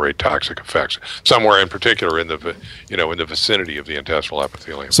generate toxic effects somewhere, in particular in the in the vicinity of the intestinal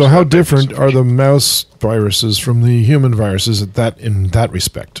epithelium. So how different are the mouse viruses from the human viruses in that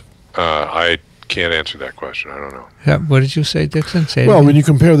respect? I can't answer that question. I don't know. Yeah, what did you say, Dickson? When you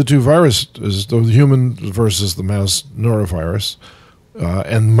compare the two viruses, the human versus the mouse norovirus,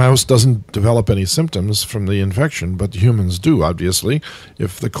 and mouse doesn't develop any symptoms from the infection, but humans do, obviously,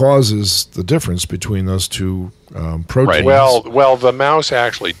 if the cause is the difference between those two proteins. Right. Well, the mouse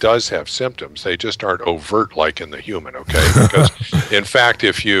actually does have symptoms. They just aren't overt like in the human, okay? Because, in fact,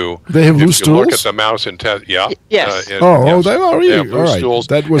 if you look at the mouse intestine, yes. They have loose stools.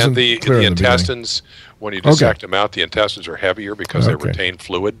 That wasn't the intestines. When you dissect them out, the intestines are heavier because they retain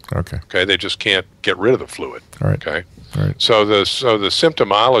fluid. Okay. They just can't get rid of the fluid. All right. Okay. All right. So the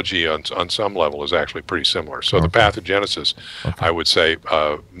symptomology on some level is actually pretty similar. So the pathogenesis, I would say,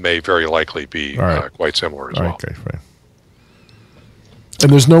 may very likely be quite similar as well. Okay, fine.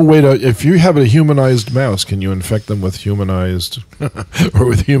 And there's no way to, if you have a humanized mouse, can you infect them with humanized or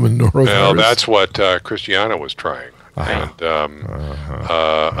with human norovirus? Well, that's what Christiana was trying. And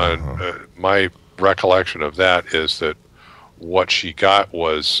my recollection of that is that what she got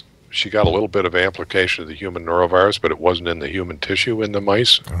was she got a little bit of amplification of the human norovirus, but it wasn't in the human tissue in the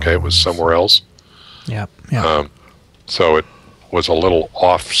mice. Okay, it was somewhere else. Yeah. So it was a little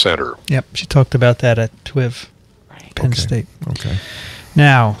off-center. Yep, she talked about that at TWiV, Penn State. Okay.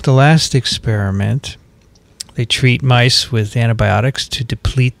 Now, the last experiment, they treat mice with antibiotics to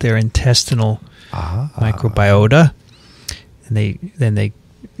deplete their intestinal microbiota, and then they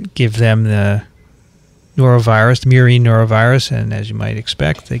give them the norovirus, murine norovirus, and as you might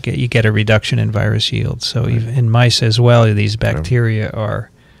expect, you get a reduction in virus yield. So even in mice as well, these bacteria are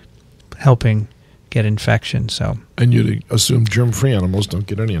helping get infection. And you'd assume germ-free animals don't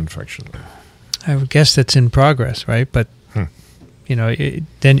get any infection. I would guess that's in progress, right? But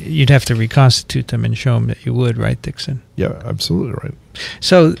then you'd have to reconstitute them and show them that you would, right, Dickson? Yeah, absolutely right.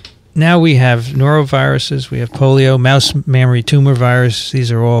 So now we have noroviruses, we have polio, mouse mammary tumor virus.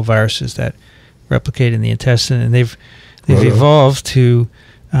 These are all viruses that replicate in the intestine, and they've evolved to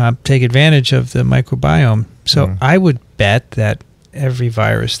take advantage of the microbiome. So I would bet that every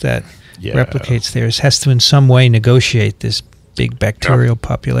virus that replicates there has to in some way negotiate this big bacterial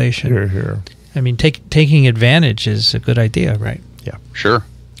population. Here. I mean, taking advantage is a good idea, right? Yeah. Sure.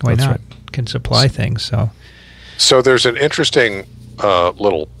 Why That's not? right. Can supply things, so. So there's an interesting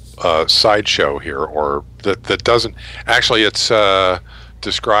little sideshow here, or that doesn't actually. It's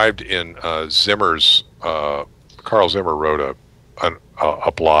described in Zimmer's. Carl Zimmer wrote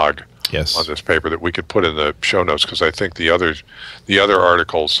a blog on this paper that we could put in the show notes, because I think the other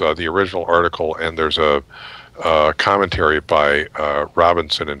articles, the original article, and there's a commentary by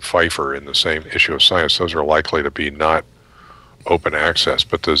Robinson and Pfeiffer in the same issue of Science. Those are likely to be not open access,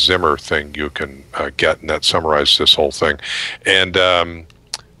 but the Zimmer thing you can get, and that summarizes this whole thing. And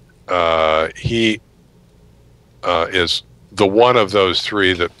he is the one of those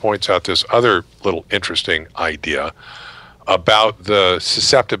three that points out this other little interesting idea about the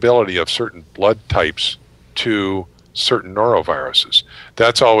susceptibility of certain blood types to certain noroviruses.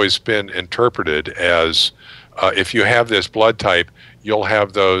 That's always been interpreted as if you have this blood type, you'll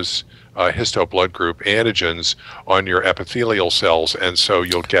have those histoblood group antigens on your epithelial cells, and so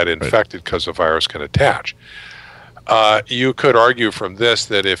you'll get infected because the virus can attach. You could argue from this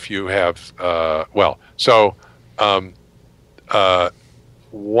that if you have,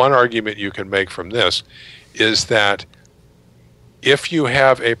 one argument you can make from this is that if you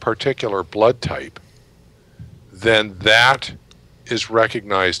have a particular blood type, then that is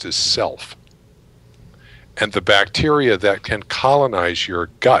recognized as self. And the bacteria that can colonize your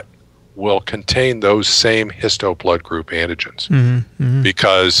gut will contain those same histoblood group antigens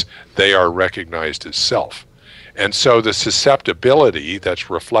because they are recognized as self. And so the susceptibility that's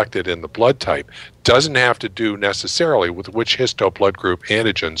reflected in the blood type doesn't have to do necessarily with which histoblood group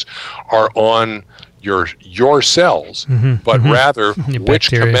antigens are on your cells, but rather which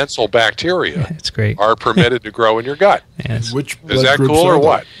commensal bacteria are permitted to grow in your gut. Yes. Which is that cool or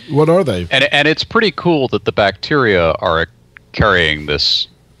what? What are they? And it's pretty cool that the bacteria are carrying this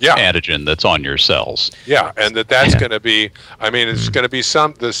antigen that's on your cells. Yeah, and that's going to be, I mean, it's going to be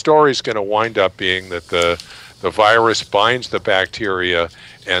the story's going to wind up being that the virus binds the bacteria,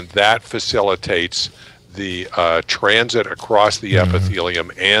 and that facilitates the transit across the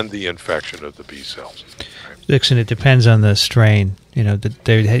epithelium and the infection of the B cells. Dickson, it depends on the strain. You know,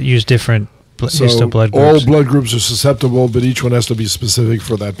 they use different histoblood groups. All blood groups are susceptible, but each one has to be specific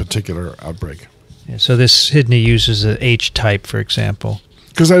for that particular outbreak. Yeah, so this Hidney uses an H type, for example.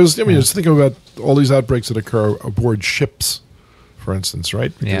 Because I was thinking about all these outbreaks that occur aboard ships, for instance,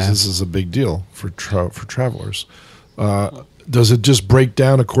 right? Because this is a big deal for travelers. Does it just break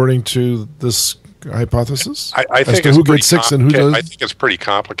down according to this hypothesis? I think who gets sick and who does? I think it's pretty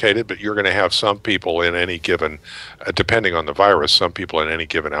complicated, but you're going to have some people in any given, depending on the virus, some people in any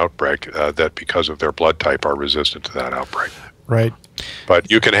given outbreak that because of their blood type are resistant to that outbreak. Right. But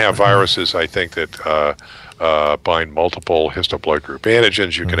you can have viruses, I think, that bind multiple histoblood group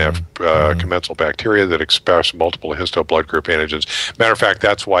antigens. You can have commensal bacteria that express multiple histoblood group antigens. Matter of fact,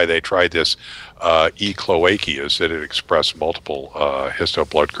 that's why they tried this E. cloacae, that it expressed multiple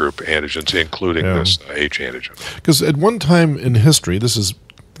histoblood group antigens, including this H antigen. Because at one time in history, this is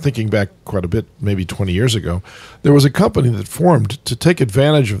thinking back quite a bit, maybe 20 years ago, there was a company that formed to take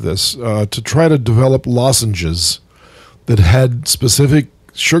advantage of this, to try to develop lozenges that had specific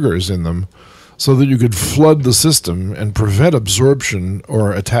sugars in them, so that you could flood the system and prevent absorption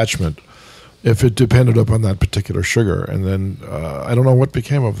or attachment if it depended upon that particular sugar. And then I don't know what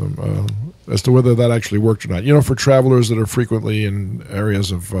became of them as to whether that actually worked or not. You know, for travelers that are frequently in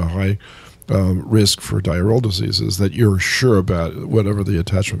areas of high risk for diarrheal diseases that you're sure about whatever the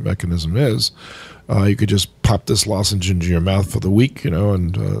attachment mechanism is, you could just pop this lozenge into your mouth for the week,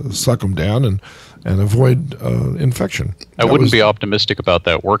 and suck them down and avoid infection. I wouldn't be optimistic about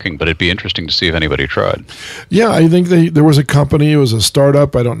that working, but it'd be interesting to see if anybody tried. Yeah, I think there was a company, it was a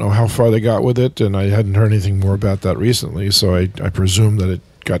startup. I don't know how far they got with it, and I hadn't heard anything more about that recently, so I presume that it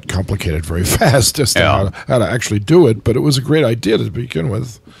got complicated very fast as to how to actually do it, but it was a great idea to begin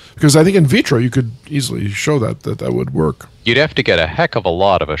with. Because I think in vitro you could easily show that would work. You'd have to get a heck of a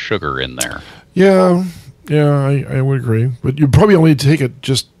lot of a sugar in there. Yeah, I would agree. But you'd probably only take it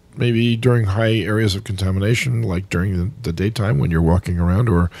just maybe during high areas of contamination, like during the daytime when you're walking around,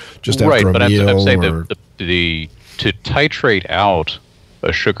 or just after a meal. I'm saying to titrate out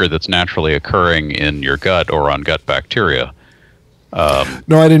a sugar that's naturally occurring in your gut or on gut bacteria.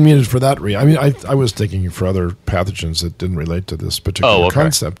 No, I didn't mean it for that reason. I mean, I was thinking for other pathogens that didn't relate to this particular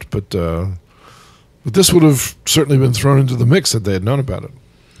concept, but this would have certainly been thrown into the mix had they had known about it.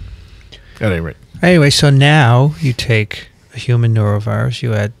 At any rate. Anyway, so now you take a human norovirus,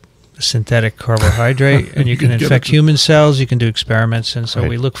 you add a synthetic carbohydrate, and you can infect human cells. You can do experiments, and so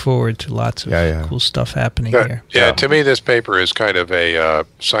we look forward to lots of cool stuff happening here. Yeah, to me, this paper is kind of a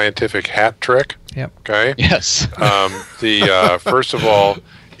scientific hat trick. Yep. Okay. Yes. First of all,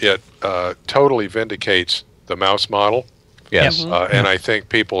 it totally vindicates the mouse model. Yes. And I think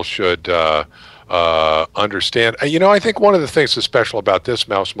people should understand. I think one of the things that's special about this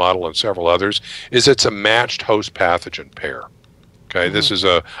mouse model and several others is it's a matched host pathogen pair. Okay, this is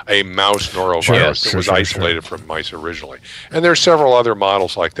a mouse norovirus that was isolated from mice originally. And there's several other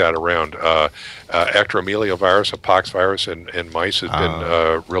models like that around. Ectromeliovirus, a pox virus in mice, has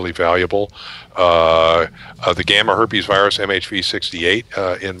been really valuable. The gamma herpes virus,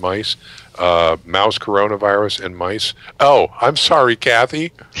 MHV68, in mice. Mouse coronavirus in mice. Oh, I'm sorry,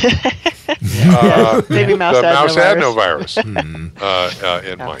 Kathy. Maybe mouse adenovirus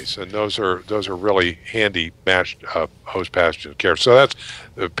in mice, and those are really handy matched host pathogen care. So that's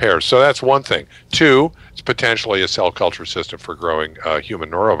the pairs. So that's one thing. Two, it's potentially a cell culture system for growing human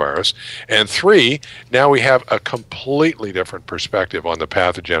norovirus. And three, now we have a completely different perspective on the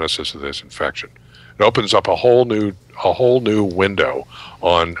pathogenesis of this infection. It opens up a whole new window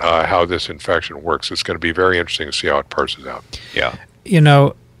on how this infection works. It's going to be very interesting to see how it parses out. Yeah.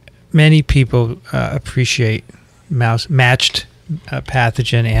 Many people appreciate matched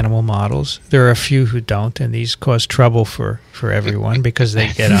pathogen animal models. There are a few who don't, and these cause trouble for everyone because they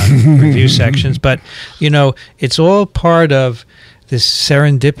get on review sections. But, it's all part of this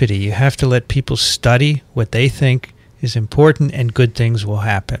serendipity. You have to let people study what they think is important, and good things will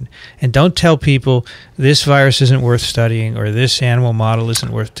happen. And don't tell people this virus isn't worth studying or this animal model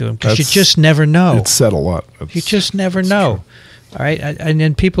isn't worth doing, because you just never know. It's said a lot. You just never know. True. All right, and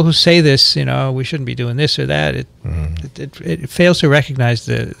then people who say this, we shouldn't be doing this or that. It fails to recognize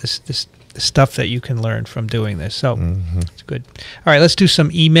the stuff that you can learn from doing this. So it's good. All right, let's do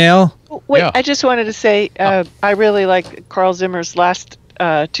some email. Wait, I just wanted to say I really like Carl Zimmer's last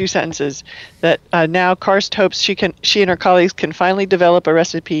 2 sentences, that now Karst hopes she and her colleagues can finally develop a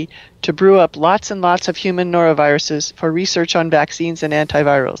recipe to brew up lots and lots of human noroviruses for research on vaccines and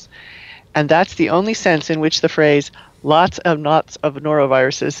antivirals. And that's the only sense in which the phrase lots of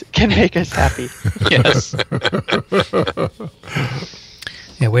noroviruses can make us happy. Yes.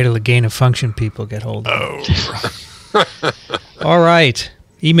 Yeah, wait till the gain of function people get hold of it. All right.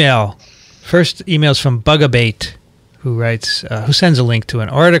 Email. First email's from Bugabate, who writes, who sends a link to an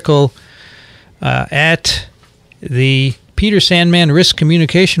article at the Peter Sandman Risk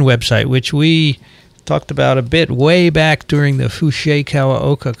Communication website, which we talked about a bit way back during the Fouché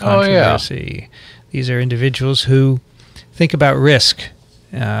Kawaoka controversy. These are individuals who think about risk.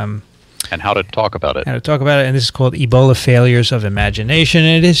 And how to talk about it. And this is called Ebola Failures of Imagination.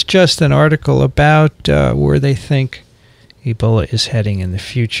 And it is just an article about where they think Ebola is heading in the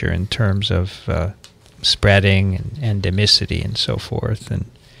future in terms of spreading and endemicity and so forth. And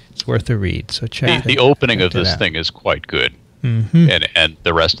it's worth a read. So check the opening of this thing is quite good. Mm-hmm. And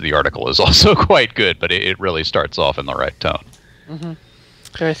the rest of the article is also quite good, but it really starts off in the right tone. Mm-hmm.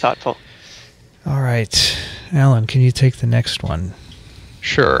 Very thoughtful. All right. Alan, can you take the next one?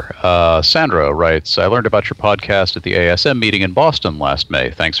 Sure. Sandra writes, I learned about your podcast at the ASM meeting in Boston last May.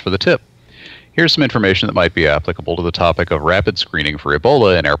 Thanks for the tip. Here's some information that might be applicable to the topic of rapid screening for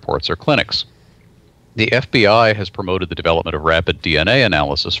Ebola in airports or clinics. The FBI has promoted the development of rapid DNA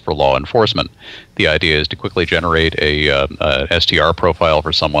analysis for law enforcement. The idea is to quickly generate a STR profile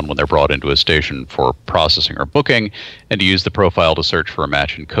for someone when they're brought into a station for processing or booking, and to use the profile to search for a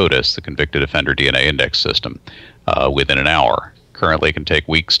match in CODIS, the Convicted Offender DNA Index System, within an hour. Currently, it can take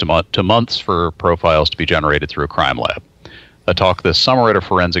weeks to months for profiles to be generated through a crime lab. A talk this summer at a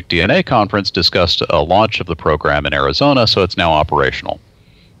forensic DNA conference discussed a launch of the program in Arizona, so it's now operational.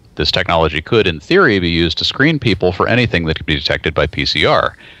 This technology could, in theory, be used to screen people for anything that could be detected by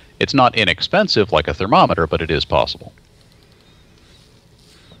PCR. It's not inexpensive like a thermometer, but it is possible.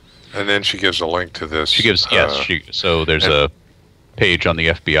 And then she gives a link to this. She gives, so there's a page on the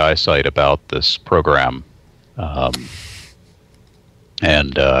FBI site about this program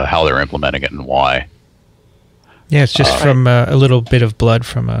and how they're implementing it and why. Yeah, it's just from a little bit of blood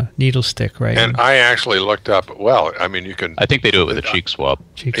from a needle stick, right? And I actually looked up, you can... I think they do it with a cheek swab.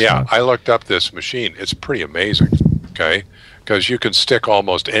 I looked up this machine. It's pretty amazing, okay? Because you can stick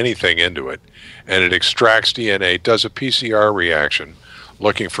almost anything into it, and it extracts DNA, does a PCR reaction,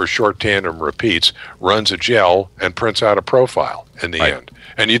 looking for short tandem repeats, runs a gel, and prints out a profile in the end.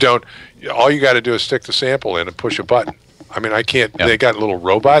 And all you got to do is stick the sample in and push a button. I mean, I can't... Yeah. They got little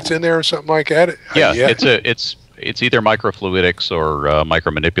robots in there or something like that? Yeah, it's either microfluidics or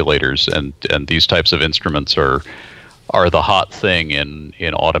micromanipulators, and these types of instruments are are the hot thing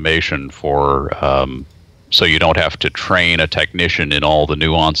in automation for so you don't have to train a technician in all the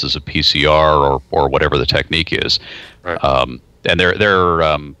nuances of PCR or whatever the technique is. Right. And there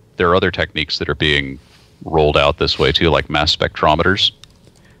are other techniques that are being rolled out this way too, like mass spectrometers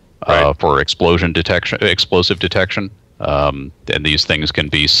for explosive detection. And these things can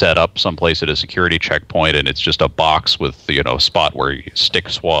be set up someplace at a security checkpoint, and it's just a box with a spot where you stick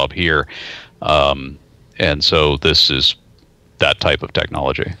swab here. And so this is that type of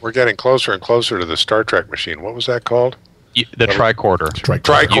technology. We're getting closer and closer to the Star Trek machine. What was that called? The tricorder.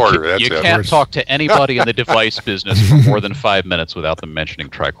 Tricorder. You can't talk to anybody in the device business for more than 5 minutes without them mentioning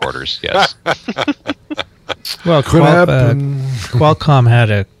tricorders. Yes. Well, Qualcomm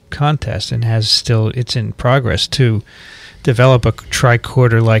had a contest and it's in progress to develop a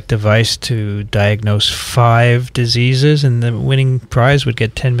tricorder-like device to diagnose 5 diseases, and the winning prize would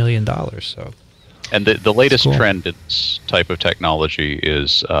get $10 million. So. And the latest trend in this type of technology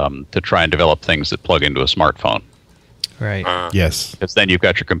is to try and develop things that plug into a smartphone. Right. Yes. Because then you've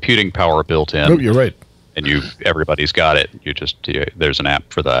got your computing power built in. Oh, you're right. And everybody's got it. There's an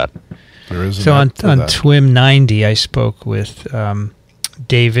app for that. There is. So on TWiV 90, I spoke with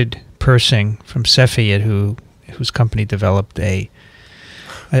David Persing from Cepheid, whose company developed a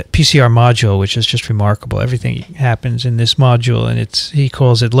PCR module, which is just remarkable. Everything happens in this module, and he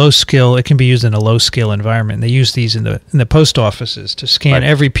calls it low skill. It can be used in a low skill environment. They use these in the post offices to scan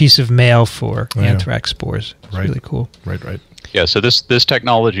every piece of mail for anthrax spores. It's really cool. Right. Yeah. So this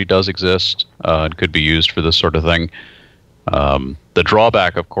technology does exist and could be used for this sort of thing. The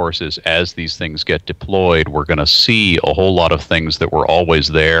drawback, of course, is as these things get deployed, we're going to see a whole lot of things that were always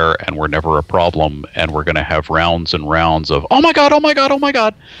there and were never a problem, and we're going to have rounds and rounds of oh my god.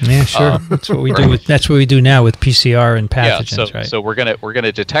 Yeah, sure. That's what we do. That's what we do now with PCR and pathogens, right? So we're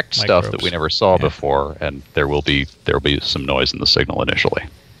gonna detect stuff that we never saw before, and there will be some noise in the signal initially.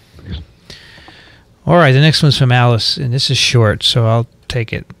 All right, the next one's from Alice, and this is short, so I'll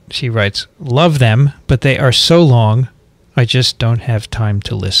take it. She writes, "Love them, but they are so long. I just don't have time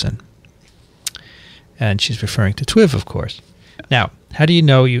to listen." And she's referring to TWiV, of course. Now, how do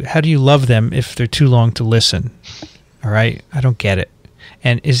you love them if they're too long to listen? All right? I don't get it.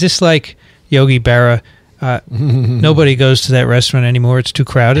 And is this like Yogi Berra? Nobody goes to that restaurant anymore. It's too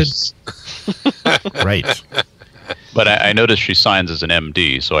crowded. Right. But I noticed she signs as an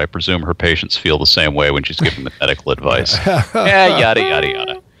MD, so I presume her patients feel the same way when she's giving the medical advice. Yeah, yada, yada,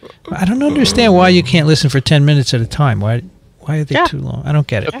 yada. I don't understand why you can't listen for 10 minutes at a time. Why are they too long? I don't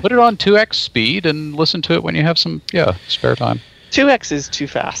get it. Put it on 2x speed and listen to it when you have some spare time. 2x is too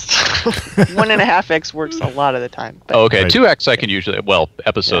fast. 1.5x works a lot of the time. But. Oh, okay. 2x I can usually,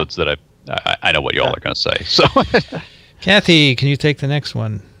 episodes that I know what you all are going to say. So, Kathy, can you take the next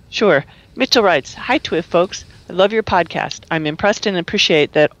one? Sure. Mitchell writes, "Hi, TWiV folks. I love your podcast. I'm impressed and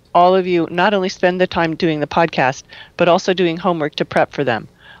appreciate that all of you not only spend the time doing the podcast, but also doing homework to prep for them.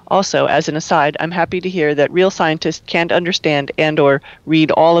 Also, as an aside, I'm happy to hear that real scientists can't understand and or read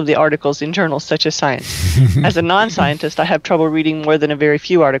all of the articles in journals such as Science. As a non-scientist, I have trouble reading more than a very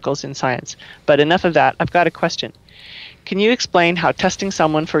few articles in Science. But enough of that, I've got a question. Can you explain how testing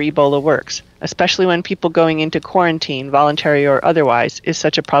someone for Ebola works, especially when people going into quarantine, voluntary or otherwise, is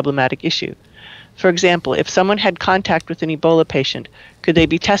such a problematic issue? For example, if someone had contact with an Ebola patient, could they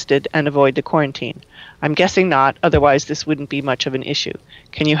be tested and avoid the quarantine? I'm guessing not, otherwise this wouldn't be much of an issue.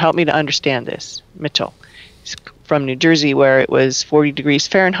 Can you help me to understand this?" Mitchell. He's from New Jersey, where it was 40 degrees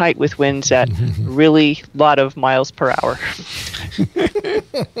Fahrenheit with winds at really lot of miles per hour.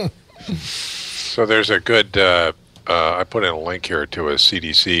 So there's a good, I put in a link here to a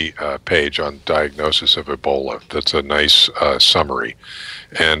CDC page on diagnosis of Ebola. That's a nice summary.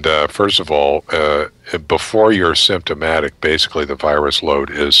 And first of all, before you're symptomatic, basically the virus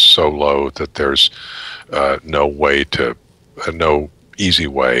load is so low that there's no easy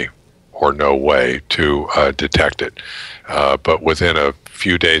way or no way to detect it. But within a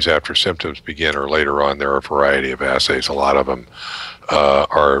few days after symptoms begin or later on, there are a variety of assays. A lot of them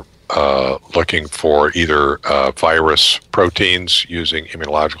are looking for either virus proteins using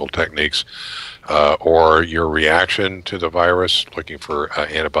immunological techniques or your reaction to the virus, looking for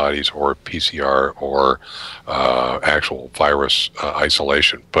antibodies or PCR or actual virus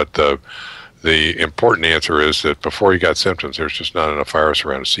isolation. But the important answer is that before you got symptoms, there's just not enough virus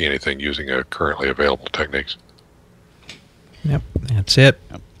around to see anything using currently available techniques. Yep, that's it.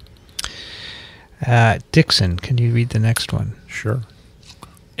 Dickson, can you read the next one? Sure.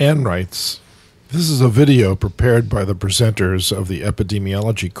 Anne writes, "This is a video prepared by the presenters of the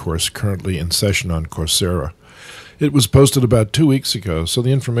epidemiology course currently in session on Coursera. It was posted about 2 weeks ago, so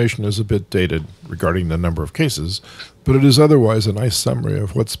the information is a bit dated regarding the number of cases, but it is otherwise a nice summary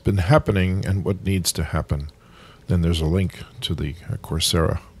of what's been happening and what needs to happen. Then there's a link to the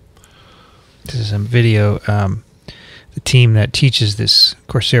Coursera. This is a video. The team that teaches this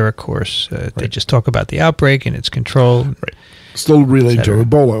Coursera course, they just talk about the outbreak and its control. Right. Still related to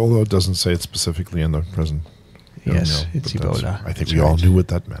Ebola, although it doesn't say it specifically in the present. Yes, it's Ebola. I think we all knew what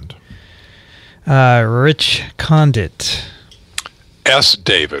that meant. Rich Condit. S.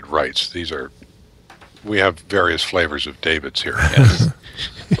 David writes, we have various flavors of Davids here. Yes.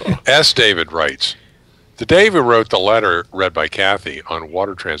 S. David writes, the Dave who wrote the letter read by Kathy on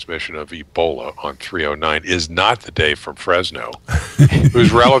water transmission of Ebola on 309 is not the Dave from Fresno,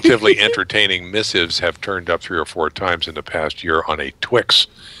 whose relatively entertaining missives have turned up 3 or 4 times in the past year on a TWiX.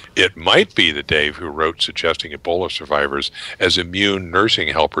 It might be the Dave who wrote suggesting Ebola survivors as immune nursing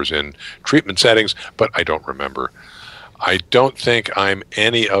helpers in treatment settings, but I don't remember. I don't think I'm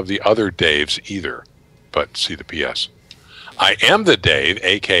any of the other Daves either, but see the PS. I am the Dave,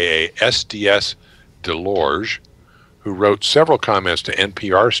 a.k.a. SDS Delorge, who wrote several comments to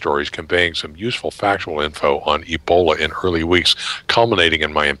NPR stories conveying some useful factual info on Ebola in early weeks, culminating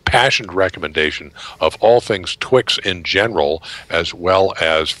in my impassioned recommendation of all things TWiX in general, as well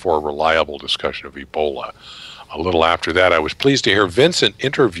as for reliable discussion of Ebola. A little after that, I was pleased to hear Vincent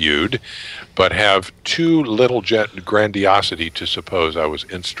interviewed, but have too little grandiosity to suppose I was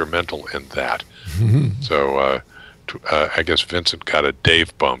instrumental in that. So, I guess Vincent got a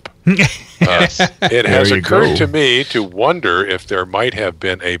Dave bump. It has occurred to me to wonder if there might have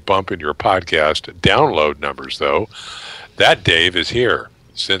been a bump in your podcast download numbers, though. That Dave is here.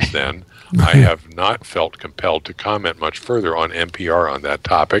 Since then, I have not felt compelled to comment much further on NPR on that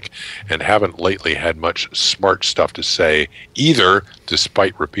topic and haven't lately had much smart stuff to say either,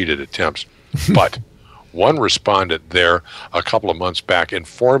 despite repeated attempts. But one respondent there a couple of months back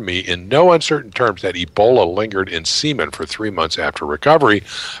informed me in no uncertain terms that Ebola lingered in semen for 3 months after recovery,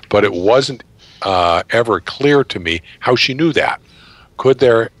 but it wasn't ever clear to me how she knew that. Could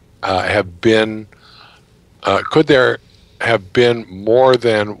there have been more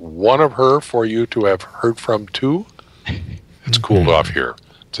than one of her for you to have heard from too? It's cooled off here.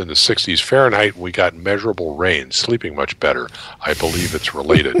 It's in the 60s Fahrenheit, and we got measurable rain, sleeping much better. I believe it's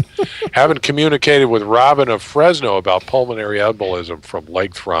related. Haven't communicated with Robin of Fresno about pulmonary embolism from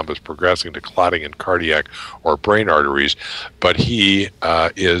leg thrombus progressing to clotting in cardiac or brain arteries, but he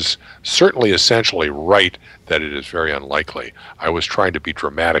is certainly essentially right that it is very unlikely. I was trying to be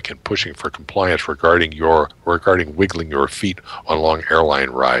dramatic and pushing for compliance regarding wiggling your feet on long airline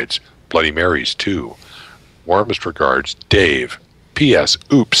rides. Bloody Marys, too. Warmest regards, Dave. P.S.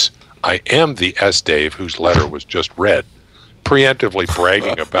 Oops, I am the S. Dave whose letter was just read, preemptively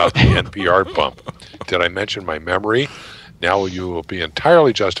bragging about the NPR bump. Did I mention my memory? Now you will be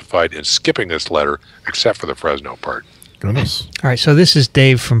entirely justified in skipping this letter, except for the Fresno part. Goodness. All right, so this is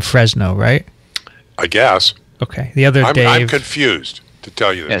Dave from Fresno, right? I guess. Okay, the other Dave. I'm confused, to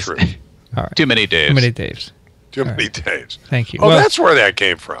tell you the truth. All right. Too many Daves. Too many Daves. Too many Daves. Thank you. Oh, that's where that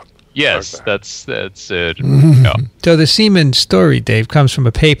came from. Yes, Okay. that's it. Yeah. So the semen story, Dave, comes from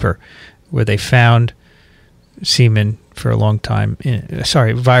a paper where they found semen for a long time.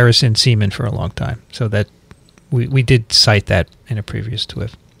 Virus in semen for a long time. So that we did cite that in a previous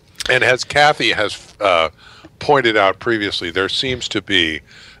TWiV. And as Kathy has pointed out previously, there seems to be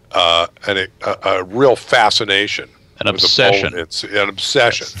a real fascination. An obsession. It's an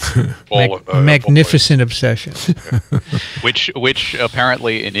obsession. Magnificent obsession. Which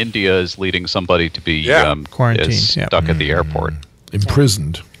apparently in India is leading somebody to be quarantined, stuck at the airport.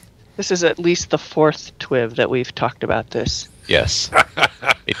 Imprisoned. This is at least the 4th TWiV that we've talked about this. Yes.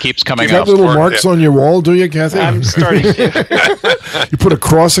 It keeps coming You got up. little marks on your wall, do you, Kathy? I'm starting to. You put a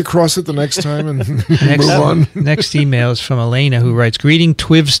cross across it the next time and move on. Next email is from Elena, who writes, "Greeting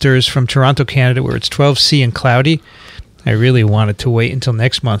TWiVsters from Toronto, Canada, where it's 12C and cloudy. I really wanted to wait until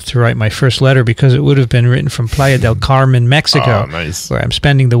next month to write my first letter because it would have been written from Playa del Carmen, Mexico, where I'm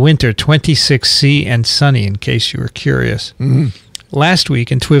spending the winter, 26C and sunny, in case you were curious. Last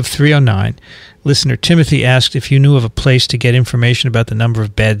week in TWiV 309, listener Timothy asked if you knew of a place to get information about the number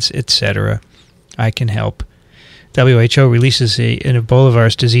of beds, etc. I can help. WHO releases an Ebola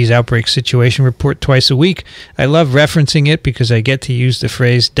virus disease outbreak situation report twice a week. I love referencing it because I get to use the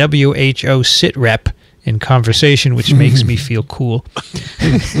phrase WHO sitrep in conversation, which makes me feel cool.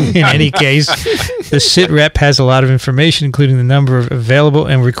 In any case, the sitrep has a lot of information, including the number of available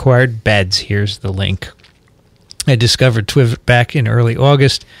and required beds. Here's the link. I discovered TWiV back in early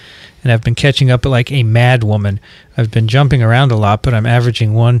August and I've been catching up like a mad woman. I've been jumping around a lot, but I'm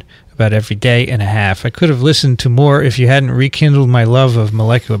averaging one about every day and a half. I could have listened to more if you hadn't rekindled my love of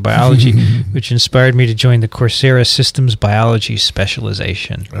molecular biology, which inspired me to join the Coursera Systems Biology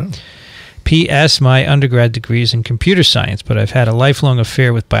specialization. Oh. P.S. My undergrad degree is in computer science, but I've had a lifelong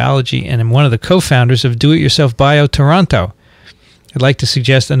affair with biology and am one of the co-founders of Do It Yourself Bio Toronto. I'd like to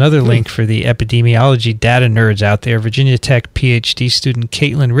suggest another link for the epidemiology data nerds out there. Virginia Tech PhD student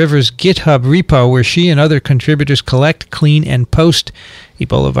Caitlin Rivers' GitHub repo, where she and other contributors collect, clean, and post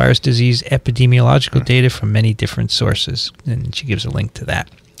Ebola virus disease epidemiological data from many different sources. And she gives a link to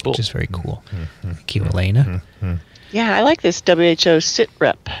that, which is very cool. Thank you, Elena. Yeah, I like this WHO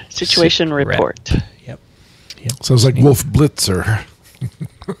SITREP situation report. Yep. Sounds like Wolf Blitzer.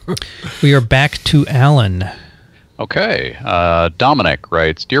 We are back to Alan. Okay. Dominic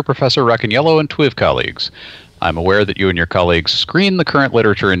writes, Dear Professor Racaniello and TWiV colleagues, I'm aware that you and your colleagues screen the current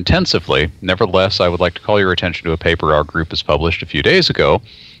literature intensively. Nevertheless, I would like to call your attention to a paper our group has published a few days ago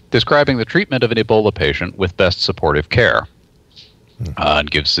describing the treatment of an Ebola patient with best supportive care. And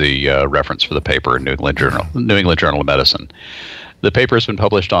gives the reference for the paper in New England Journal of Medicine. The paper has been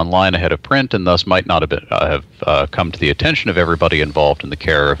published online ahead of print and thus might not have come to the attention of everybody involved in the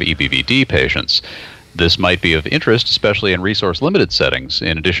care of EBVD patients. This might be of interest, especially in resource-limited settings.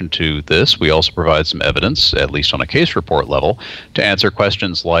 In addition to this, we also provide some evidence, at least on a case report level, to answer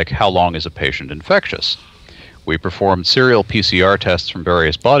questions like how long is a patient infectious? We performed serial PCR tests from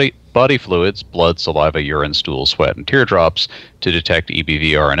various body fluids, blood, saliva, urine, stool, sweat, and teardrops to detect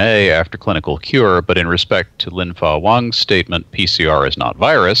EBV RNA after clinical cure, but in respect to Lin Fa Wang's statement, PCR is not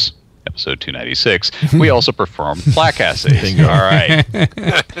virus, episode 296, we also performed plaque assays. All right.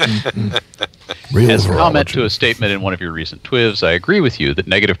 As a comment to a statement in one of your recent TWiVs, I agree with you that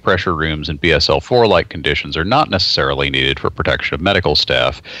negative pressure rooms and BSL-4-like conditions are not necessarily needed for protection of medical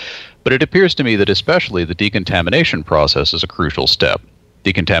staff, but it appears to me that especially the decontamination process is a crucial step.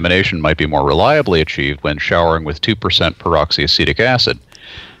 Decontamination might be more reliably achieved when showering with 2% peroxyacetic acid.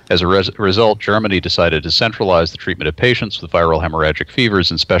 As a result, Germany decided to centralize the treatment of patients with viral hemorrhagic fevers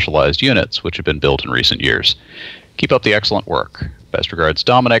in specialized units, which have been built in recent years. Keep up the excellent work. Best regards,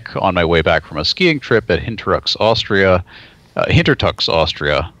 Dominic, on my way back from a skiing trip at Hintertux,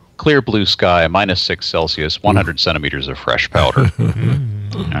 Austria. Clear blue sky, -6 Celsius, 100 centimeters of fresh powder.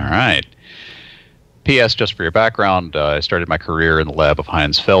 All right. P.S. Just for your background, I started my career in the lab of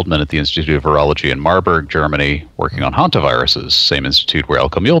Heinz Feldman at the Institute of Virology in Marburg, Germany, working on hantaviruses, same institute where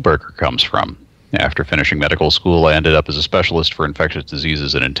Elke Mühlberger comes from. After finishing medical school, I ended up as a specialist for infectious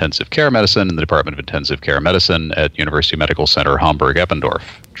diseases and intensive care medicine in the Department of Intensive Care Medicine at University Medical Center Hamburg-Eppendorf,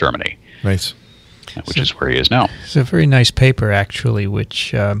 Germany. Nice. Which is where he is now. It's a very nice paper, actually,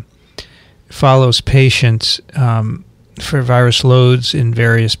 which follows patients for virus loads in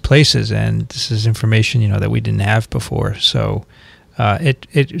various places, and this is information that we didn't have before. So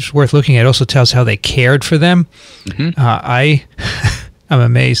it's worth looking at. It also tells how they cared for them. I'm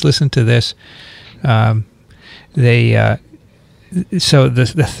amazed. Listen to this. So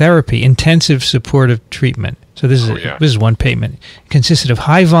the therapy, intensive supportive treatment. So this is one payment. Consisted of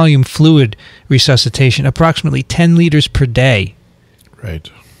high volume fluid resuscitation, approximately 10 liters per day. Right.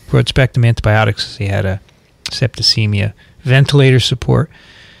 Broad spectrum antibiotics. He had a septicemia, ventilator support.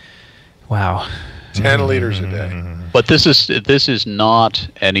 Wow. 10 liters a day. But this is not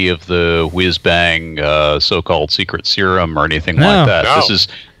any of the whiz-bang so-called secret serum or anything like that. No.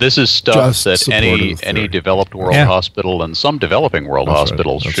 This is stuff just that any developed world hospital and some developing world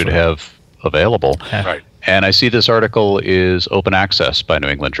hospitals should have available. Right. And I see this article is open access by New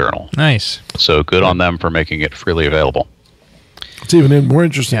England Journal. Nice. So good on them for making it freely available. It's even more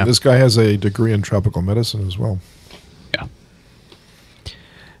interesting. Yeah. This guy has a degree in tropical medicine as well. Yeah.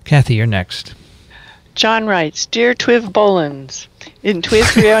 Kathy, you're next. John writes, Dear TWiVbolans, in TWiV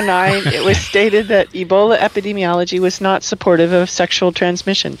 309, it was stated that Ebola epidemiology was not supportive of sexual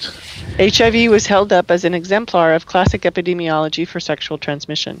transmission. HIV was held up as an exemplar of classic epidemiology for sexual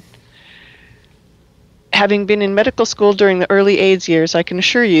transmission. Having been in medical school during the early AIDS years, I can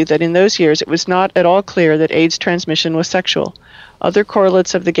assure you that in those years it was not at all clear that AIDS transmission was sexual. Other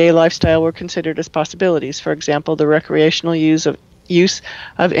correlates of the gay lifestyle were considered as possibilities, for example, the recreational use of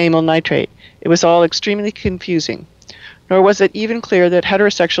amyl nitrate. It was all extremely confusing. Nor was it even clear that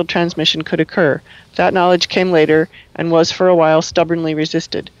heterosexual transmission could occur. That knowledge came later and was for a while stubbornly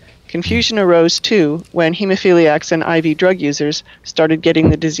resisted. Confusion arose, too, when hemophiliacs and IV drug users started getting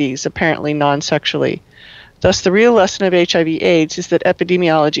the disease, apparently non-sexually. Thus, the real lesson of HIV/AIDS is that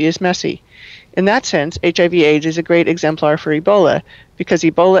epidemiology is messy. In that sense, HIV/AIDS is a great exemplar for Ebola, because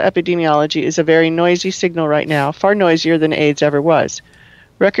Ebola epidemiology is a very noisy signal right now, far noisier than AIDS ever was.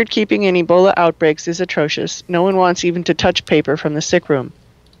 Record keeping in Ebola outbreaks is atrocious. No one wants even to touch paper from the sick room.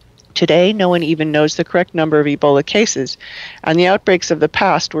 Today, no one even knows the correct number of Ebola cases, and the outbreaks of the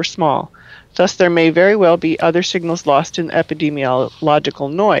past were small. Thus, there may very well be other signals lost in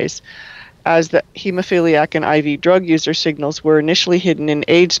epidemiological noise, as the hemophiliac and IV drug user signals were initially hidden in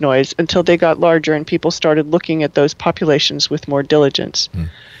AIDS noise until they got larger and people started looking at those populations with more diligence.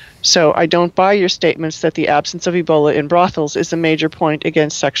 So I don't buy your statements that the absence of Ebola in brothels is a major point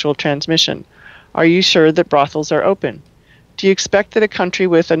against sexual transmission. Are you sure that brothels are open? Do you expect that a country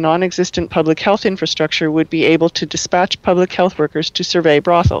with a non-existent public health infrastructure would be able to dispatch public health workers to survey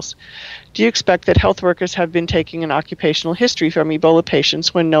brothels? Do you expect that health workers have been taking an occupational history from Ebola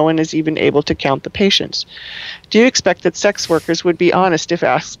patients when no one is even able to count the patients? Do you expect that sex workers would be honest if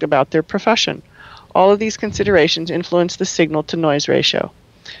asked about their profession? All of these considerations influence the signal-to-noise ratio.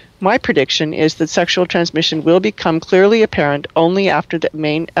 My prediction is that sexual transmission will become clearly apparent only after the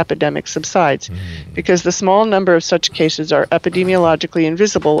main epidemic subsides, because the small number of such cases are epidemiologically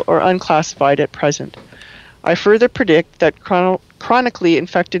invisible or unclassified at present. I further predict that chronically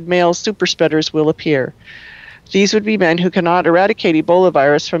infected male superspreaders will appear. These would be men who cannot eradicate Ebola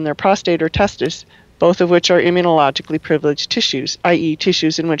virus from their prostate or testis, both of which are immunologically privileged tissues, i.e.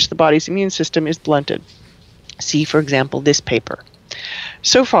 tissues in which the body's immune system is blunted. See, for example, this paper.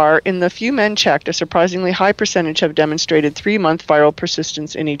 So far, in the few men checked, a surprisingly high percentage have demonstrated 3-month viral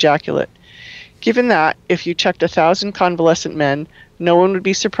persistence in ejaculate. Given that, if you checked 1,000 convalescent men, no one would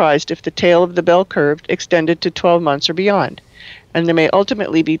be surprised if the tail of the bell curve extended to 12 months or beyond, and there may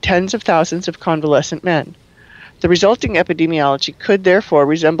ultimately be tens of thousands of convalescent men. The resulting epidemiology could therefore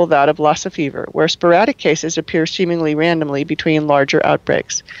resemble that of Lassa fever, where sporadic cases appear seemingly randomly between larger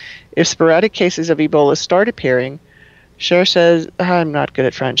outbreaks. If sporadic cases of Ebola start appearing, Cher says, I'm not good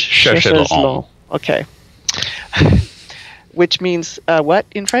at French. Cherchez long. Okay. Which means what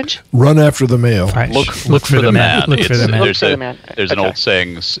in French? Run after the male. Look for the man. Look for the man. There's an old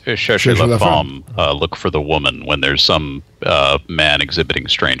saying, cherchez la femme, look for the woman, when there's some man exhibiting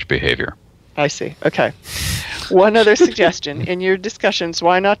strange behavior. I see. Okay. One other suggestion. In your discussions,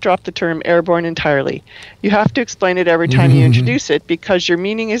 why not drop the term airborne entirely? You have to explain it every time you introduce it because your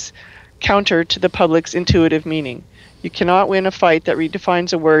meaning is counter to the public's intuitive meaning. You cannot win a fight that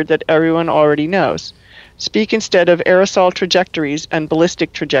redefines a word that everyone already knows. Speak instead of aerosol trajectories and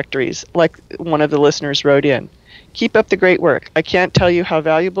ballistic trajectories, like one of the listeners wrote in. Keep up the great work. I can't tell you how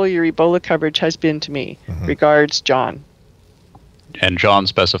valuable your Ebola coverage has been to me. Regards, John. And John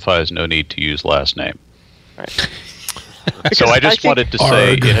specifies no need to use last name. Right. So I just wanted to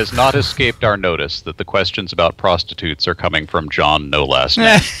say it has not escaped our notice that the questions about prostitutes are coming from John, no last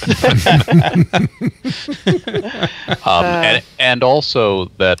name. And also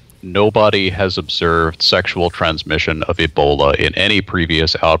that nobody has observed sexual transmission of Ebola in any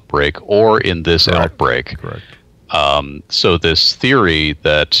previous outbreak or in this outbreak. Correct. So this theory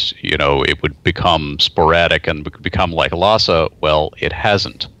that, it would become sporadic and become like Lassa, well, it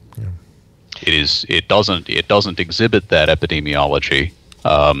hasn't. It doesn't exhibit that epidemiology.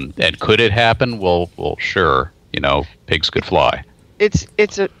 And could it happen? Well, sure. Pigs could fly. It's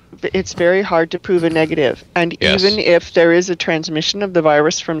very hard to prove a negative. And even if there is a transmission of the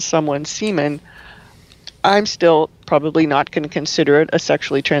virus from someone's semen, I'm still probably not going to consider it a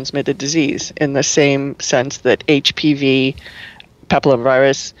sexually transmitted disease in the same sense that HPV,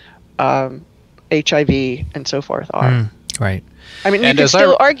 papillomavirus, HIV, and so forth are. Right. I mean, you can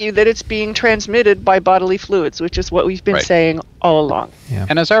still argue that it's being transmitted by bodily fluids, which is what we've been saying all along. Yeah.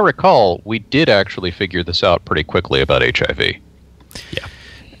 And as I recall, we did actually figure this out pretty quickly about HIV. Yeah.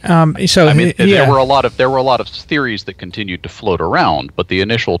 There were a lot of theories that continued to float around, but the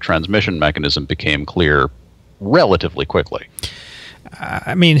initial transmission mechanism became clear relatively quickly.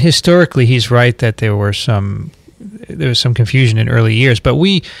 Historically, he's right that there was some confusion in early years, but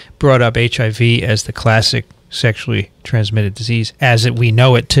we brought up HIV as the classic sexually transmitted disease as we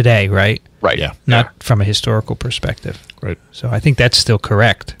know it today, right? Right. Yeah. Not from a historical perspective. Right. So I think that's still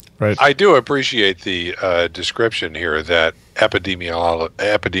correct. Right. I do appreciate the description here that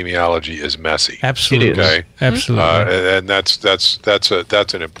epidemiology is messy. Absolutely. Okay. Absolutely. And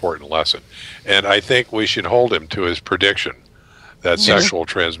that's an important lesson. And I think we should hold him to his prediction that sexual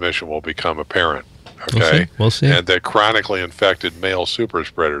transmission will become apparent. Okay. We'll see. And that chronically infected male super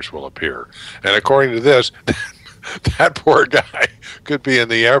spreaders will appear. And according to this, that poor guy could be in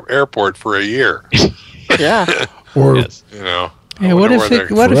the airport for a year. Yeah. Or Yeah, what if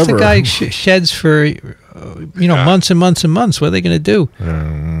the guy sheds for months and months and months? What are they going to do?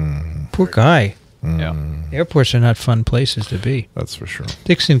 Poor guy. Yeah. Airports are not fun places to be. That's for sure.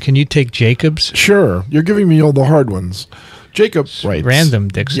 Dickson, can you take Jacobs? Sure. You're giving me all the hard ones. Jacob writes. Random,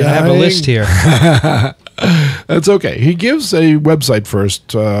 Dickson. I have a list here. That's okay. He gives a website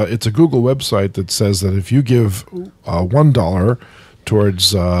first. It's a Google website that says that if you give $1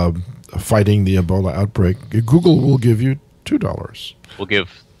 towards fighting the Ebola outbreak, Google will give you $2. We'll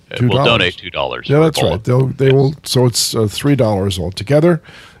donate $2. Yeah, that's right. They will. So it's $3 altogether.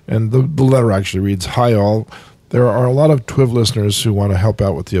 And the letter actually reads, "Hi all. There are a lot of TWiV listeners who want to help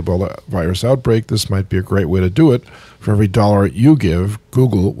out with the Ebola virus outbreak. This might be a great way to do it. For every $1 you give,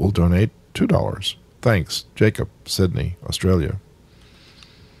 Google will donate $2. Thanks, Jacob, Sydney, Australia."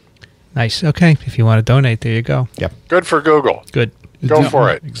 Nice. Okay. If you want to donate, there you go. Yep. Good for Google. Good. Go for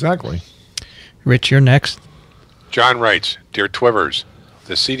it. Exactly. Rich, you're next. John writes, "Dear TWiVers,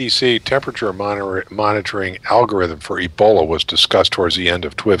 the CDC temperature monitoring algorithm for Ebola was discussed towards the end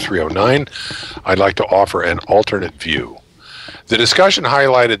of TWiV 309. I'd like to offer an alternate view. The discussion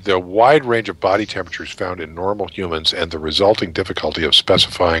highlighted the wide range of body temperatures found in normal humans and the resulting difficulty of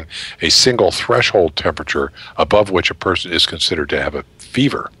specifying a single threshold temperature above which a person is considered to have a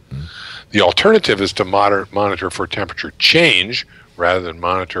fever. The alternative is to monitor for temperature change rather than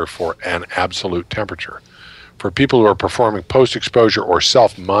monitor for an absolute temperature. For people who are performing post-exposure or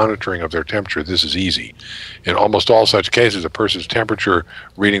self-monitoring of their temperature, this is easy. In almost all such cases, a person's temperature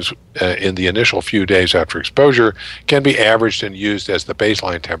readings in the initial few days after exposure can be averaged and used as the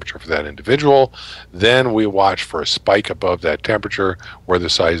baseline temperature for that individual. Then we watch for a spike above that temperature where the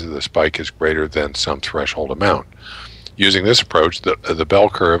size of the spike is greater than some threshold amount. Using this approach, the bell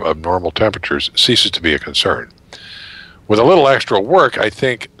curve of normal temperatures ceases to be a concern. With a little extra work, I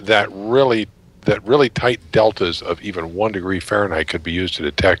think that really tight deltas of even 1 degree Fahrenheit could be used to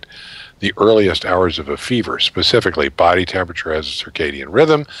detect the earliest hours of a fever. Specifically, body temperature has a circadian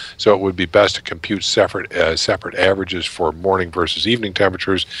rhythm, so it would be best to compute separate averages for morning versus evening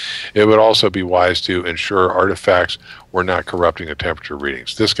temperatures. It would also be wise to ensure artifacts were not corrupting the temperature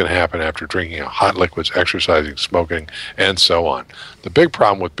readings. This can happen after drinking hot liquids, exercising, smoking, and so on. The big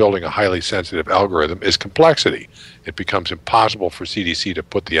problem with building a highly sensitive algorithm is complexity. It becomes impossible for CDC to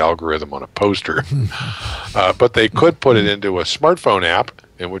put the algorithm on a poster. But they could put it into a smartphone app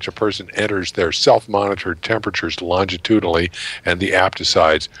in which a person enters their self-monitored temperatures longitudinally, and the app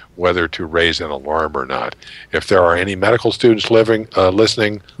decides whether to raise an alarm or not. If there are any medical students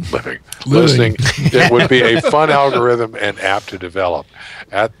listening, it would be a fun algorithm and app to develop.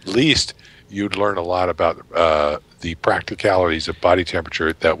 At least you'd learn a lot about the practicalities of body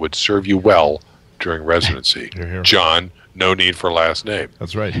temperature that would serve you well during residency. John, no need for last name.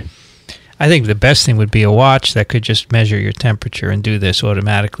 That's right. I think the best thing would be a watch that could just measure your temperature and do this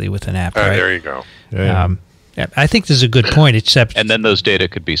automatically with an app. Right? There you go. I think this is a good point. Except, and then those data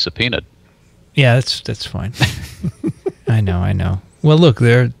could be subpoenaed. Yeah, that's fine. I know. Well, look,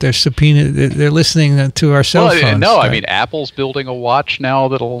 they're subpoenaed. They're listening to our cell phones. No, right? I mean Apple's building a watch now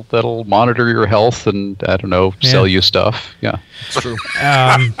that'll monitor your health and sell you stuff. Yeah, it's true.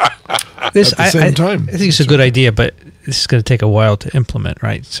 At the same time, I think it's a good idea, but this is going to take a while to implement,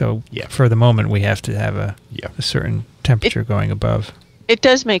 right? So, for the moment, we have to have a certain temperature going above. It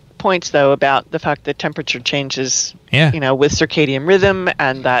does make points, though, about the fact that temperature changes, with circadian rhythm,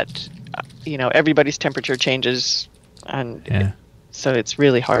 and that, everybody's temperature changes, and so it's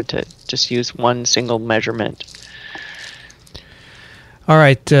really hard to just use one single measurement. All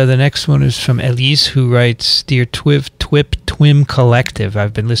right, the next one is from Elise, who writes, "Dear TWiV Collective,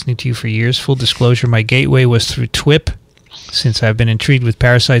 I've been listening to you for years. Full disclosure, my gateway was through TWiP, since I've been intrigued with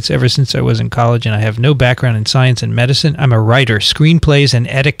parasites ever since I was in college, and I have no background in science and medicine. I'm a writer, screenplays, and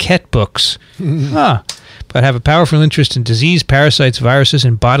etiquette books. But I have a powerful interest in disease, parasites, viruses,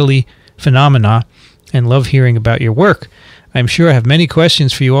 and bodily phenomena, and love hearing about your work. I'm sure I have many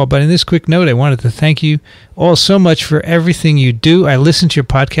questions for you all, but in this quick note, I wanted to thank you all so much for everything you do. I listen to your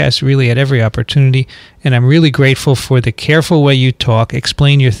podcast really at every opportunity, and I'm really grateful for the careful way you talk,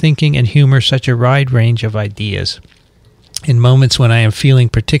 explain your thinking, and humor such a wide range of ideas. In moments when I am feeling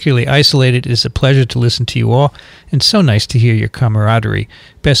particularly isolated, it is a pleasure to listen to you all, and so nice to hear your camaraderie.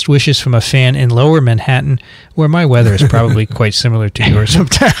 Best wishes from a fan in Lower Manhattan, where my weather is probably quite similar to yours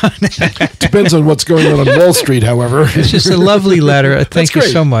sometimes." Depends on what's going on Wall Street, however. It's just a lovely letter. Thank you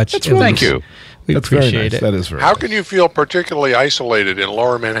so much. Thank you. We appreciate it. That is very How nice. can you feel particularly isolated in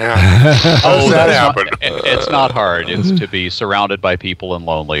Lower Manhattan? How does that happen? It's not hard. It's to be surrounded by people and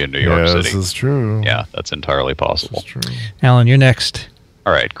lonely in New York City. This is true. Yeah, that's entirely possible. This is true. Alan, you're next.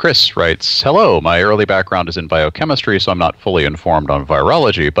 All right. Chris writes, "Hello, my early background is in biochemistry, so I'm not fully informed on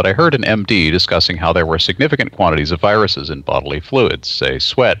virology, but I heard an MD discussing how there were significant quantities of viruses in bodily fluids, say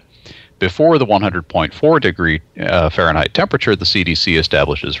sweat. Before the 100.4 degree Fahrenheit temperature the CDC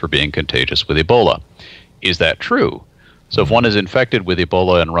establishes for being contagious with Ebola. Is that true? So if one is infected with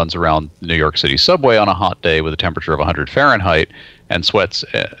Ebola and runs around the New York City subway on a hot day with a temperature of 100 Fahrenheit and sweats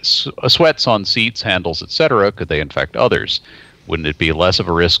on seats, handles, etc., could they infect others? Wouldn't it be less of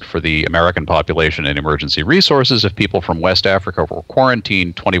a risk for the American population and emergency resources if people from West Africa were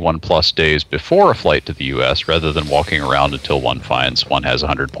quarantined 21-plus days before a flight to the U.S. rather than walking around until one finds one has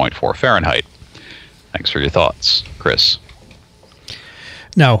 100.4 Fahrenheit? Thanks for your thoughts. Chris?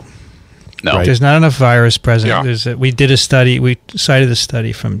 No. No. There's not enough virus present. Yeah. We did a study. We cited a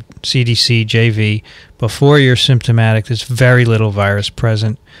study from CDC, JV. Before you're symptomatic, there's very little virus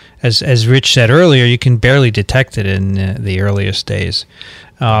present. As Rich said earlier, you can barely detect it in the earliest days.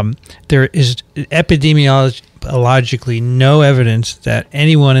 There is epidemiologically no evidence that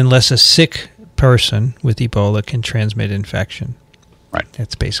anyone, unless a sick person with Ebola, can transmit infection. Right.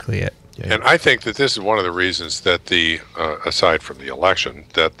 That's basically it. Yeah. And I think that this is one of the reasons that aside from the election,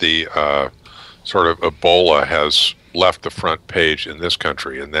 that the sort of Ebola has left the front page in this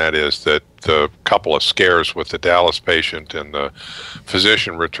country, and that is that the couple of scares with the Dallas patient and the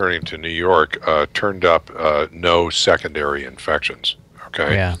physician returning to New York turned up no secondary infections.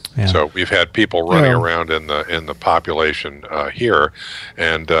 Okay. Yeah. So we've had people running around in the population here,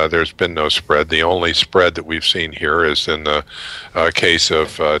 and there's been no spread. The only spread that we've seen here is in the case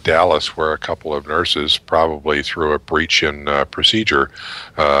of Dallas, where a couple of nurses, probably through a breach in procedure,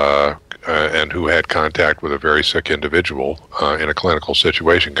 and who had contact with a very sick individual in a clinical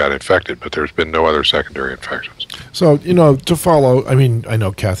situation, got infected. But there's been no other secondary infections. So, to follow, I mean, I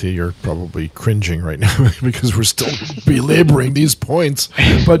know, Kathy, you're probably cringing right now because we're still belaboring these points.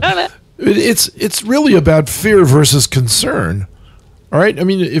 But it's really about fear versus concern. All right? I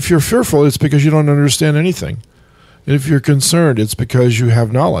mean, if you're fearful, it's because you don't understand anything. And if you're concerned, it's because you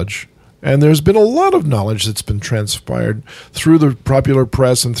have knowledge. And there's been a lot of knowledge that's been transpired through the popular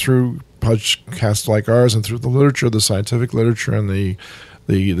press and through podcasts like ours and through the literature, the scientific literature, and the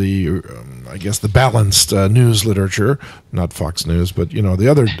I guess the balanced news literature, not Fox News, but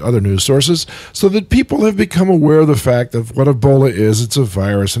the other news sources, so that people have become aware of the fact of what Ebola is. It's a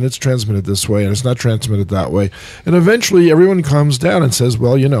virus, and it's transmitted this way, and it's not transmitted that way. And eventually, everyone calms down and says,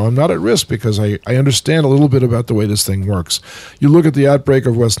 "Well, I'm not at risk because I understand a little bit about the way this thing works." You look at the outbreak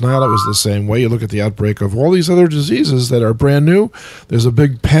of West Nile; it was the same way. You look at the outbreak of all these other diseases that are brand new. There's a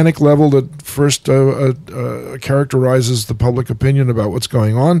big panic level that first characterizes the public opinion about what's going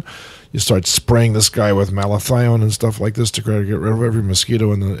on. You start spraying this guy with malathion and stuff like this to try to get rid of every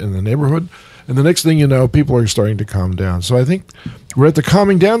mosquito in the neighborhood. And the next thing you know, people are starting to calm down. So I think we're at the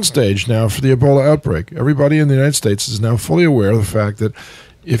calming down stage now for the Ebola outbreak. Everybody in the United States is now fully aware of the fact that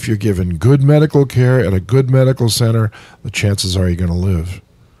if you're given good medical care at a good medical center, the chances are you're going to live.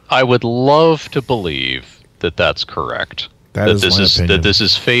 I would love to believe that that's correct. That this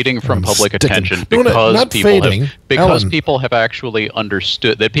is fading from public attention because people have actually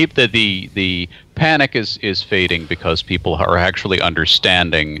understood that the panic is fading because people are actually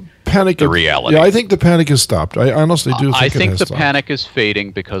understanding the reality. Yeah, I think the panic has stopped. I honestly do think I think the stopped. panic is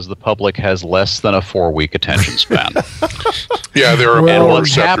fading because the public has less than a 4-week attention span. Yeah, there are and more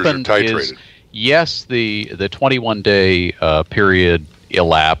what's happened is, yes, the 21-day period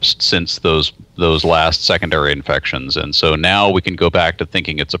elapsed since those last secondary infections, and so now we can go back to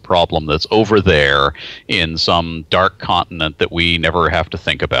thinking it's a problem that's over there in some dark continent that we never have to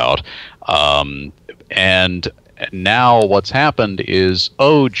think about. And now what's happened is,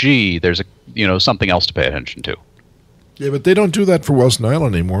 there's something else to pay attention to. Yeah, but they don't do that for West Nile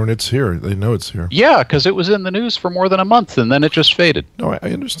anymore, and it's here. They know it's here. Yeah, because it was in the news for more than a month, and then it just faded. No, I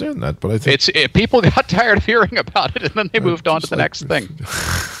understand that, but I think people got tired of hearing about it, and then they moved on to the next thing.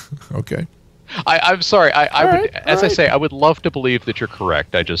 Okay. I'm sorry. I would love to believe that you're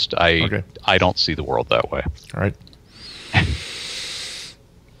correct. I don't see the world that way. All right.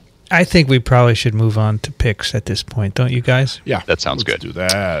 I think we probably should move on to picks at this point, don't you guys? Yeah, that sounds good. Do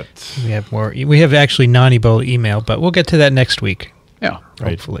that. We have more. We have actually non-Ebola email, but we'll get to that next week. Yeah,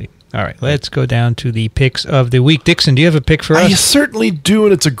 hopefully. All right, let's go down to the picks of the week. Dixon, do you have a pick for us? I certainly do,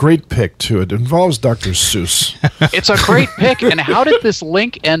 and it's a great pick, too. It involves Dr. Seuss. It's a great pick, and how did this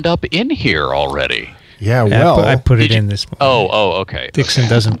link end up in here already? Yeah, well, I put it in this one. Oh, okay. Dixon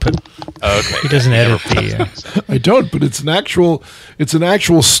doesn't put. Okay. He doesn't edit the. I don't, but it's an actual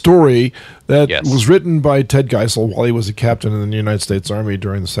story that was written by Ted Geisel while he was a captain in the United States Army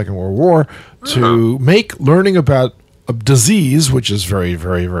during the Second World War to make learning about a disease, which is very,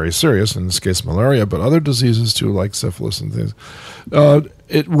 very, very serious, in this case malaria, but other diseases too, like syphilis and things.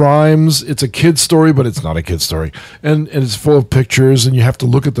 It rhymes. It's a kid's story, but it's not a kid's story. And it's full of pictures, and you have to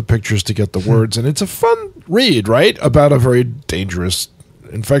look at the pictures to get the words. And it's a fun read, right, about a very dangerous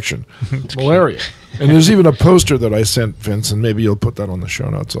infection, malaria. And there's even a poster that I sent Vince, and maybe you'll put that on the show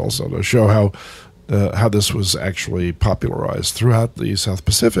notes also to show how this was actually popularized throughout the South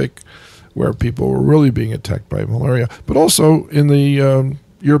Pacific, where people were really being attacked by malaria, but also in the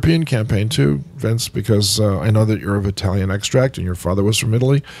European campaign too, Vince, because I know that you're of Italian extract and your father was from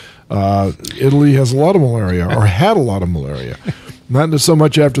Italy. Italy has a lot of malaria, or had a lot of malaria. Not so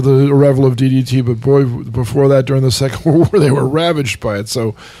much after the arrival of DDT, but boy, before that, during the Second World War, they were ravaged by it.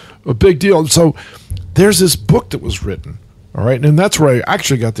 So a big deal. So there's this book that was written. All right, and that's where I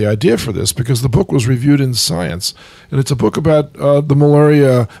actually got the idea for this, because the book was reviewed in Science, and it's a book about the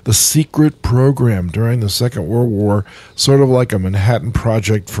malaria, the secret program during the Second World War, sort of like a Manhattan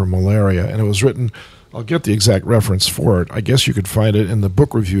Project for malaria. And it was written, I'll get the exact reference for it. I guess you could find it in the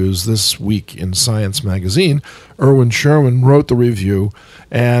book reviews this week in Science magazine. Erwin Sherman wrote the review,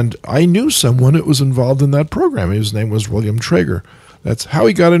 and I knew someone that was involved in that program. His name was William Traeger. That's how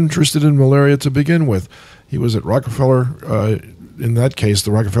he got interested in malaria to begin with. He was at Rockefeller, in that case,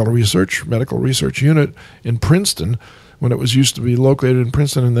 the Rockefeller Medical Research Unit in Princeton, when it was used to be located in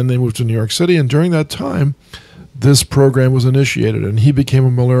Princeton, and then they moved to New York City. And during that time, this program was initiated, and he became a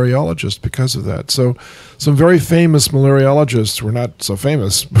malariologist because of that. So some very famous malariologists were not so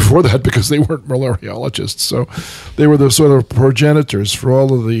famous before that because they weren't malariologists. So they were the sort of progenitors for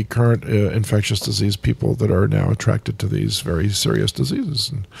all of the current infectious disease people that are now attracted to these very serious diseases.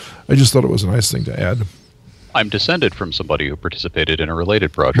 And I just thought it was a nice thing to add. I'm descended from somebody who participated in a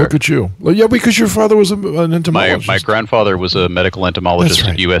related project. Look at you. Well, yeah, because your father was an entomologist. My grandfather was a medical entomologist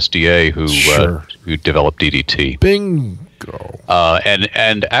at USDA who developed DDT. Bingo.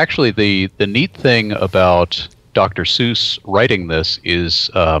 And actually, the neat thing about Dr. Seuss writing this is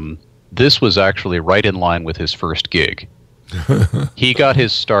this was actually right in line with his first gig. He got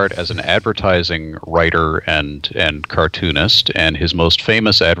his start as an advertising writer and cartoonist, and his most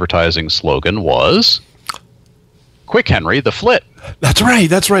famous advertising slogan was, "Quick, Henry, the flit." That's right.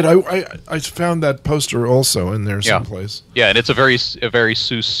 I found that poster also in there someplace. Yeah, and it's a very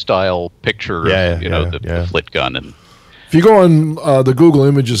Seuss style picture of the flit gun. And if you go on the Google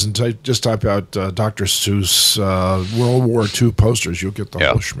Images and just type out Dr. Seuss World War II posters, you'll get the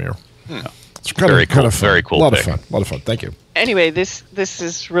whole schmear. Yeah. It's kind of fun. Very cool. A lot of fun. Thank you. Anyway, this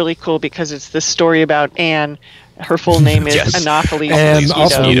is really cool because it's the story about Anne. Her full name is Anopheles.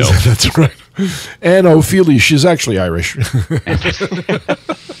 Anopheles, that's right. Anne Ophelia. She's actually Irish.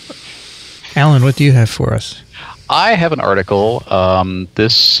 Alan, what do you have for us? I have an article.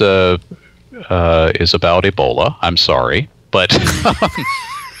 This is about Ebola. I'm sorry, but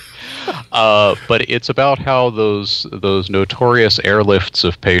but it's about how those notorious airlifts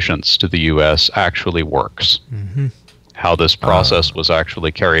of patients to the U.S. actually works. Mm-hmm. How this process was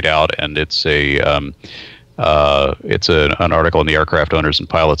actually carried out, and it's an article on the Aircraft Owners and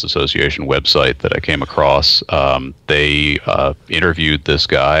Pilots Association website that I came across. They interviewed this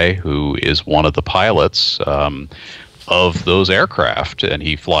guy who is one of the pilots of those aircraft, and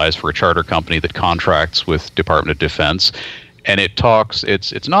he flies for a charter company that contracts with Department of Defense. And it talks.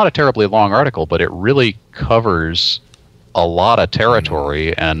 It's not a terribly long article, but it really covers a lot of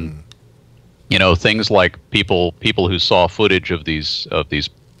territory, and things like people who saw footage of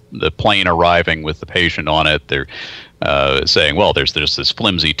the plane arriving with the patient on it. They're saying, well, there's this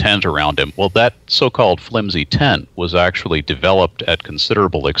flimsy tent around him. Well, that so-called flimsy tent was actually developed at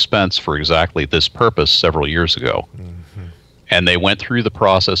considerable expense for exactly this purpose several years ago. Mm-hmm. And they went through the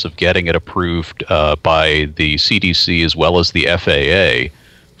process of getting it approved by the CDC as well as the FAA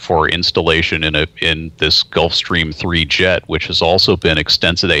for installation in this Gulfstream 3 jet, which has also been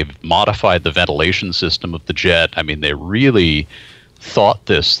extensive. They've modified the ventilation system of the jet. I mean, they really thought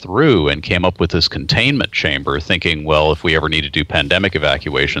this through and came up with this containment chamber, thinking, well, if we ever need to do pandemic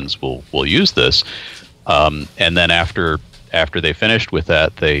evacuations, we'll use this. And then after they finished with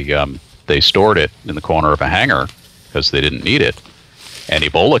that, they stored it in the corner of a hangar because they didn't need it. And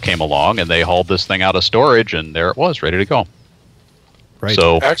Ebola came along, and they hauled this thing out of storage, and there it was, ready to go. Right.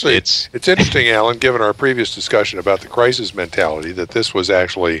 So actually, it's interesting, Alan, given our previous discussion about the crisis mentality, that this was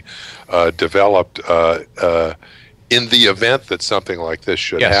actually developed in the event that something like this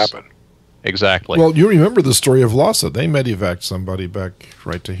should happen. Exactly. Well, you remember the story of Lhasa. They medevaced somebody back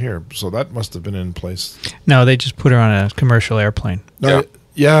right to here, so that must have been in place. No, they just put her on a commercial airplane.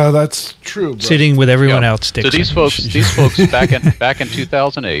 Yeah, that's true. Sitting with everyone else. Dickson. So these folks back in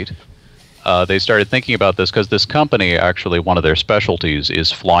 2008, they started thinking about this because this company, actually, one of their specialties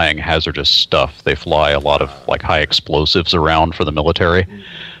is flying hazardous stuff. They fly a lot of high explosives around for the military,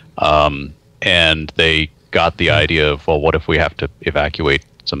 and they got the idea of, well, what if we have to evacuate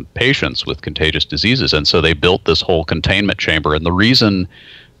some patients with contagious diseases. And so they built this whole containment chamber. And the reason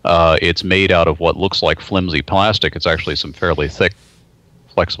it's made out of what looks like flimsy plastic, it's actually some fairly thick,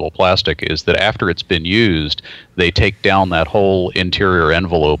 flexible plastic, is that after it's been used, they take down that whole interior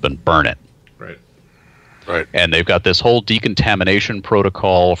envelope and burn it. Right. And they've got this whole decontamination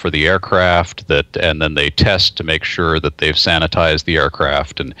protocol for the aircraft and then they test to make sure that they've sanitized the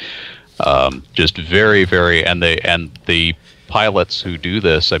aircraft, and just very, very, and the pilots who do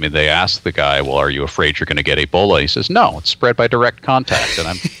this, I mean, they ask the guy, well, are you afraid you're going to get Ebola? He says, no, it's spread by direct contact. And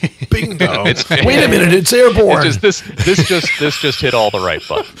I'm bingo. Wait a minute, it's airborne. This just hit all the right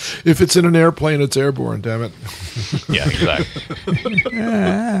buttons. If it's in an airplane, it's airborne, damn it. Yeah, exactly.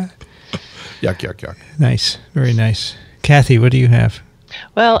 Yuck. Nice. Very nice. Kathy, what do you have?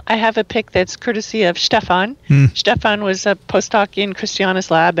 Well, I have a pick that's courtesy of Stefan. Stefan was a postdoc in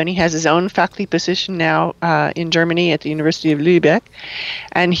Christiana's lab, and he has his own faculty position now in Germany at the University of Lübeck.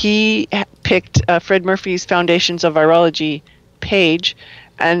 And he picked Fred Murphy's Foundations of Virology page.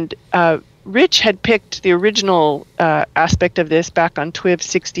 And Rich had picked the original aspect of this back on TWiV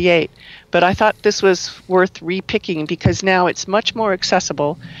 68. But I thought this was worth repicking because now it's much more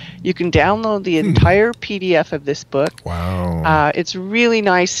accessible. You can download the entire PDF of this book. Wow. It's really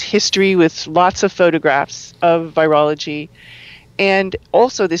nice history with lots of photographs of virology. And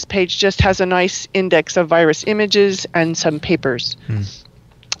also this page just has a nice index of virus images and some papers.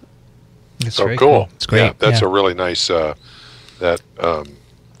 It's so very cool. It's great. Yeah, that's a really nice,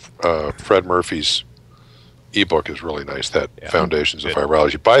 Fred Murphy's ebook is really nice, that Foundations of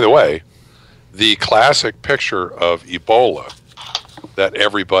Virology. By the way, the classic picture of Ebola that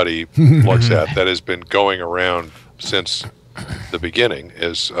everybody looks at, that has been going around since the beginning,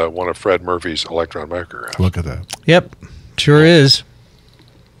 is one of Fred Murphy's electron micrographs. Look at that. Yep, sure is.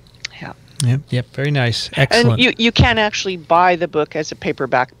 Yeah. Yep, very nice. Excellent. And you can actually buy the book as a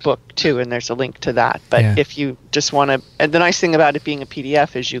paperback book, too, and there's a link to that. But if you just want to... And the nice thing about it being a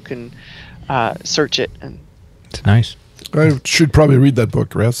PDF is you can search it. And it's nice. I should probably read that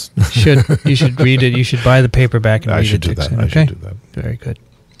book, Russ. You should read it. You should buy the paperback and read it. I should do that. Very good.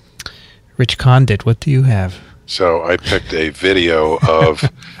 Rich Condit, what do you have? So I picked a video of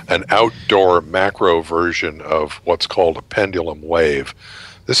an outdoor macro version of what's called a pendulum wave.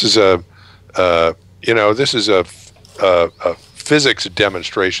 This is a physics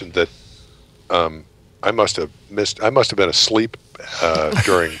demonstration that I must have missed. I must have been asleep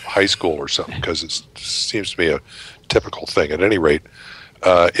during high school or something, because it seems to be a typical thing. At any rate,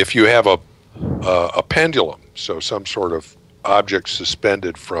 if you have a pendulum, so some sort of object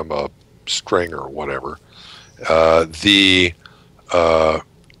suspended from a string or whatever, the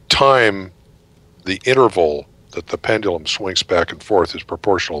time, the interval that the pendulum swings back and forth is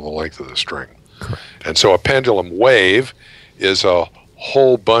proportional to the length of the string. Correct. And so a pendulum wave is a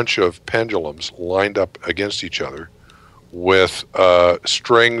whole bunch of pendulums lined up against each other with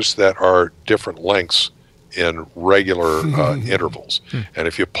strings that are different lengths in regular intervals. And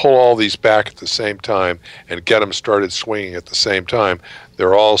if you pull all these back at the same time and get them started swinging at the same time,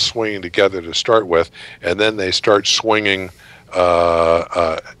 they're all swinging together to start with, and then they start swinging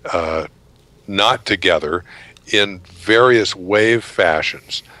not together in various wave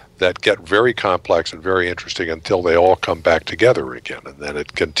fashions that get very complex and very interesting until they all come back together again, and then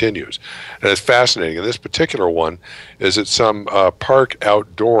it continues. And it's fascinating. And this particular one is at some park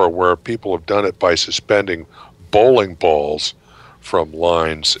outdoor where people have done it by suspending bowling balls from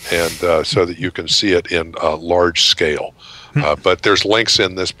lines, and so that you can see it in large scale. But there's links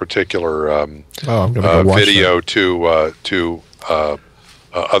in this particular video to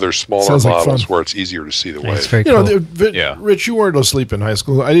other smaller models where it's easier to see the wave. Very cool. Rich, you weren't asleep in high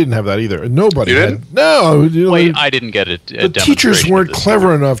school. I didn't have that either. Nobody didn't? No. I didn't get it. The teachers weren't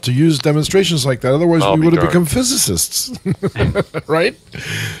clever enough to use demonstrations like that. Otherwise, we would have become physicists. Right?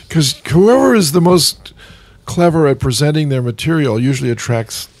 Because whoever is the most clever at presenting their material usually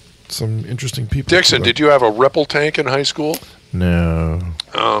attracts some interesting people. Dixon, did you have a ripple tank in high school? No.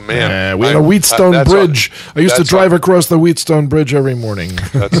 Oh man, we had a Wheatstone Bridge. I used to drive across the Wheatstone Bridge every morning.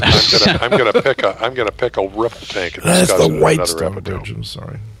 I'm gonna pick a ripple tank. And that's discuss the it Whitestone Bridge. I'm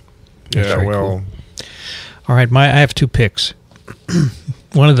sorry. Yeah, well. Cool. All right, I have two picks.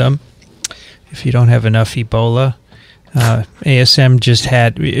 One of them, if you don't have enough Ebola, ASM just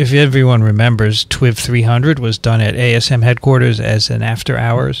had. If everyone remembers, TWiV 300 was done at ASM headquarters as an after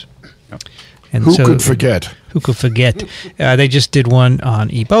hours. And Who could forget? Who could forget? They just did one on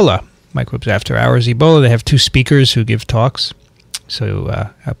Ebola, Microbes After Hours Ebola. They have two speakers who give talks. So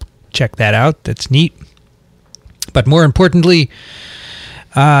check that out. That's neat. But more importantly,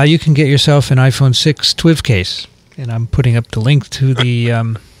 you can get yourself an iPhone 6 TWiV case. and I'm putting up the link to the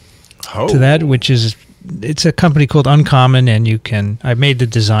to that, which is, it's a company called Uncommon, and I made the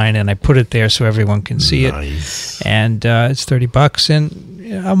design and I put it there so everyone can see it. And it's $30,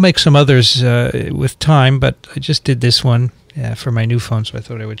 and I'll make some others with time, but I just did this one for my new phone, so I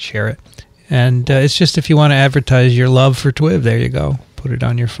thought I would share it. And it's just, if you want to advertise your love for TWiV, there you go. Put it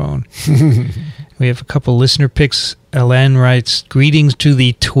on your phone. We have a couple listener picks. Ellen writes, greetings to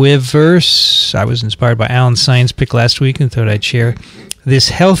the TWiVverse. I was inspired by Alan's science pick last week and thought I'd share this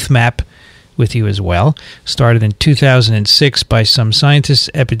health map with you as well. Started in 2006 by some scientists,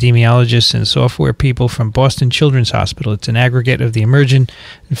 epidemiologists, and software people from Boston Children's Hospital. It's an aggregate of the emerging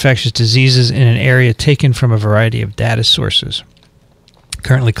infectious diseases in an area taken from a variety of data sources.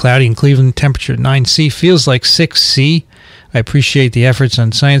 Currently cloudy in Cleveland, temperature 9C, feels like 6C. I appreciate the efforts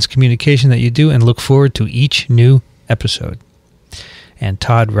on science communication that you do and look forward to each new episode. And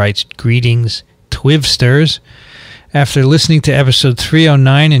Todd writes, greetings, TWiVsters. After listening to episode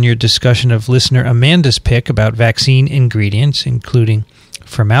 309 and your discussion of listener Amanda's pick about vaccine ingredients, including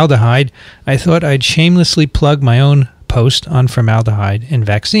formaldehyde, I thought I'd shamelessly plug my own post on formaldehyde in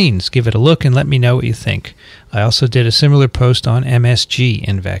vaccines. Give it a look and let me know what you think. I also did a similar post on MSG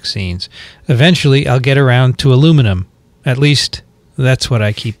in vaccines. Eventually, I'll get around to aluminum. At least, that's what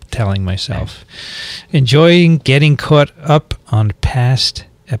I keep telling myself. Enjoying getting caught up on past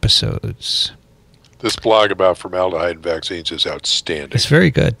episodes. This blog about formaldehyde and vaccines is outstanding. It's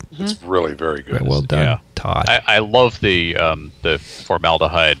very good. It's really very good. Very well done, Todd. I love the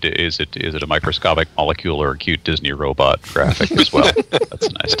formaldehyde. Is it a microscopic molecule or a cute Disney robot graphic as well? That's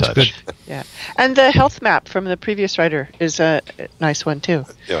a nice touch. Good. Yeah, and the health map from the previous writer is a nice one too.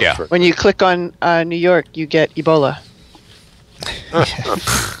 Yeah. When you click on New York, you get Ebola.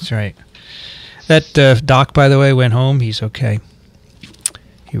 That's right. That doc, by the way, went home. He's okay.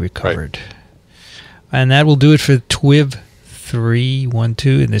 He recovered. Right. And that will do it for TWiV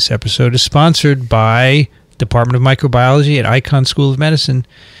 312. And this episode is sponsored by Department of Microbiology at Icahn School of Medicine.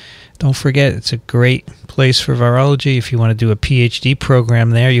 Don't forget, it's a great place for virology. If you want to do a PhD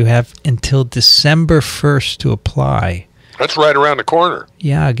program there, you have until December 1st to apply. That's right around the corner.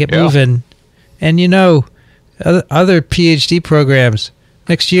 Yeah, get moving. And you know, other PhD programs,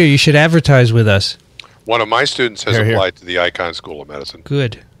 next year you should advertise with us. One of my students has applied to the Icahn School of Medicine.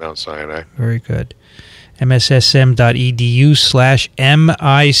 Good. Mount Sinai. Very good.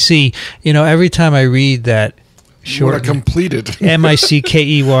 mssm.edu/MIC. You know, every time I read that short... What a completed.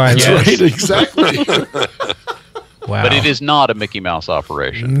 MICKEY. That's right, exactly. Wow. But it is not a Mickey Mouse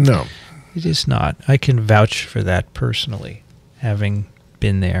operation. No. It is not. I can vouch for that personally, having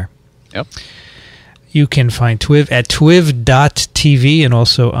been there. Yep. You can find TWiV at TWiV.tv and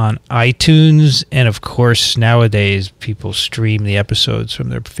also on iTunes. And, of course, nowadays people stream the episodes from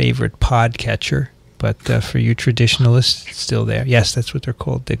their favorite podcatcher. But for you traditionalists, it's still there. Yes, that's what they're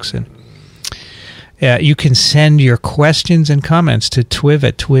called, Dickson. You can send your questions and comments to TWiV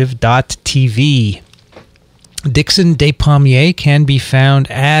at TWiV.tv. Dickson Despommier can be found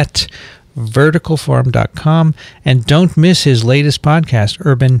at verticalfarm.com. And don't miss his latest podcast,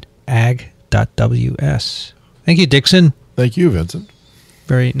 Urban Ag.ws. Thank you, Dickson. Thank you, Vincent.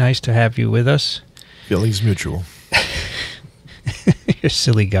 Very nice to have you with us. Feelings mutual. You're a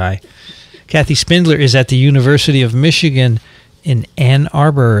silly guy. Kathy Spindler is at the University of Michigan in Ann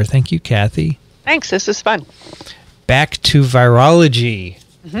Arbor. Thank you, Kathy. Thanks. This is fun. Back to virology.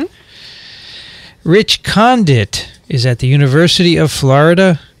 Mm-hmm. Rich Condit is at the University of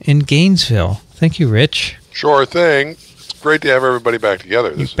Florida in Gainesville. Thank you, Rich. Sure thing. It's great to have everybody back together.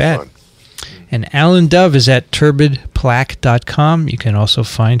 This is fun. And Alan Dove is at turbidplaque.com. You can also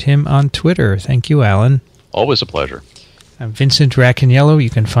find him on Twitter. Thank you, Alan. Always a pleasure. I'm Vincent Racaniello. You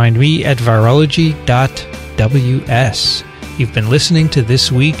can find me at virology.ws. You've been listening to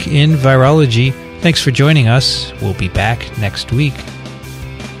This Week in Virology. Thanks for joining us. We'll be back next week.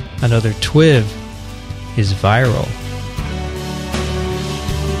 Another TWiV is viral.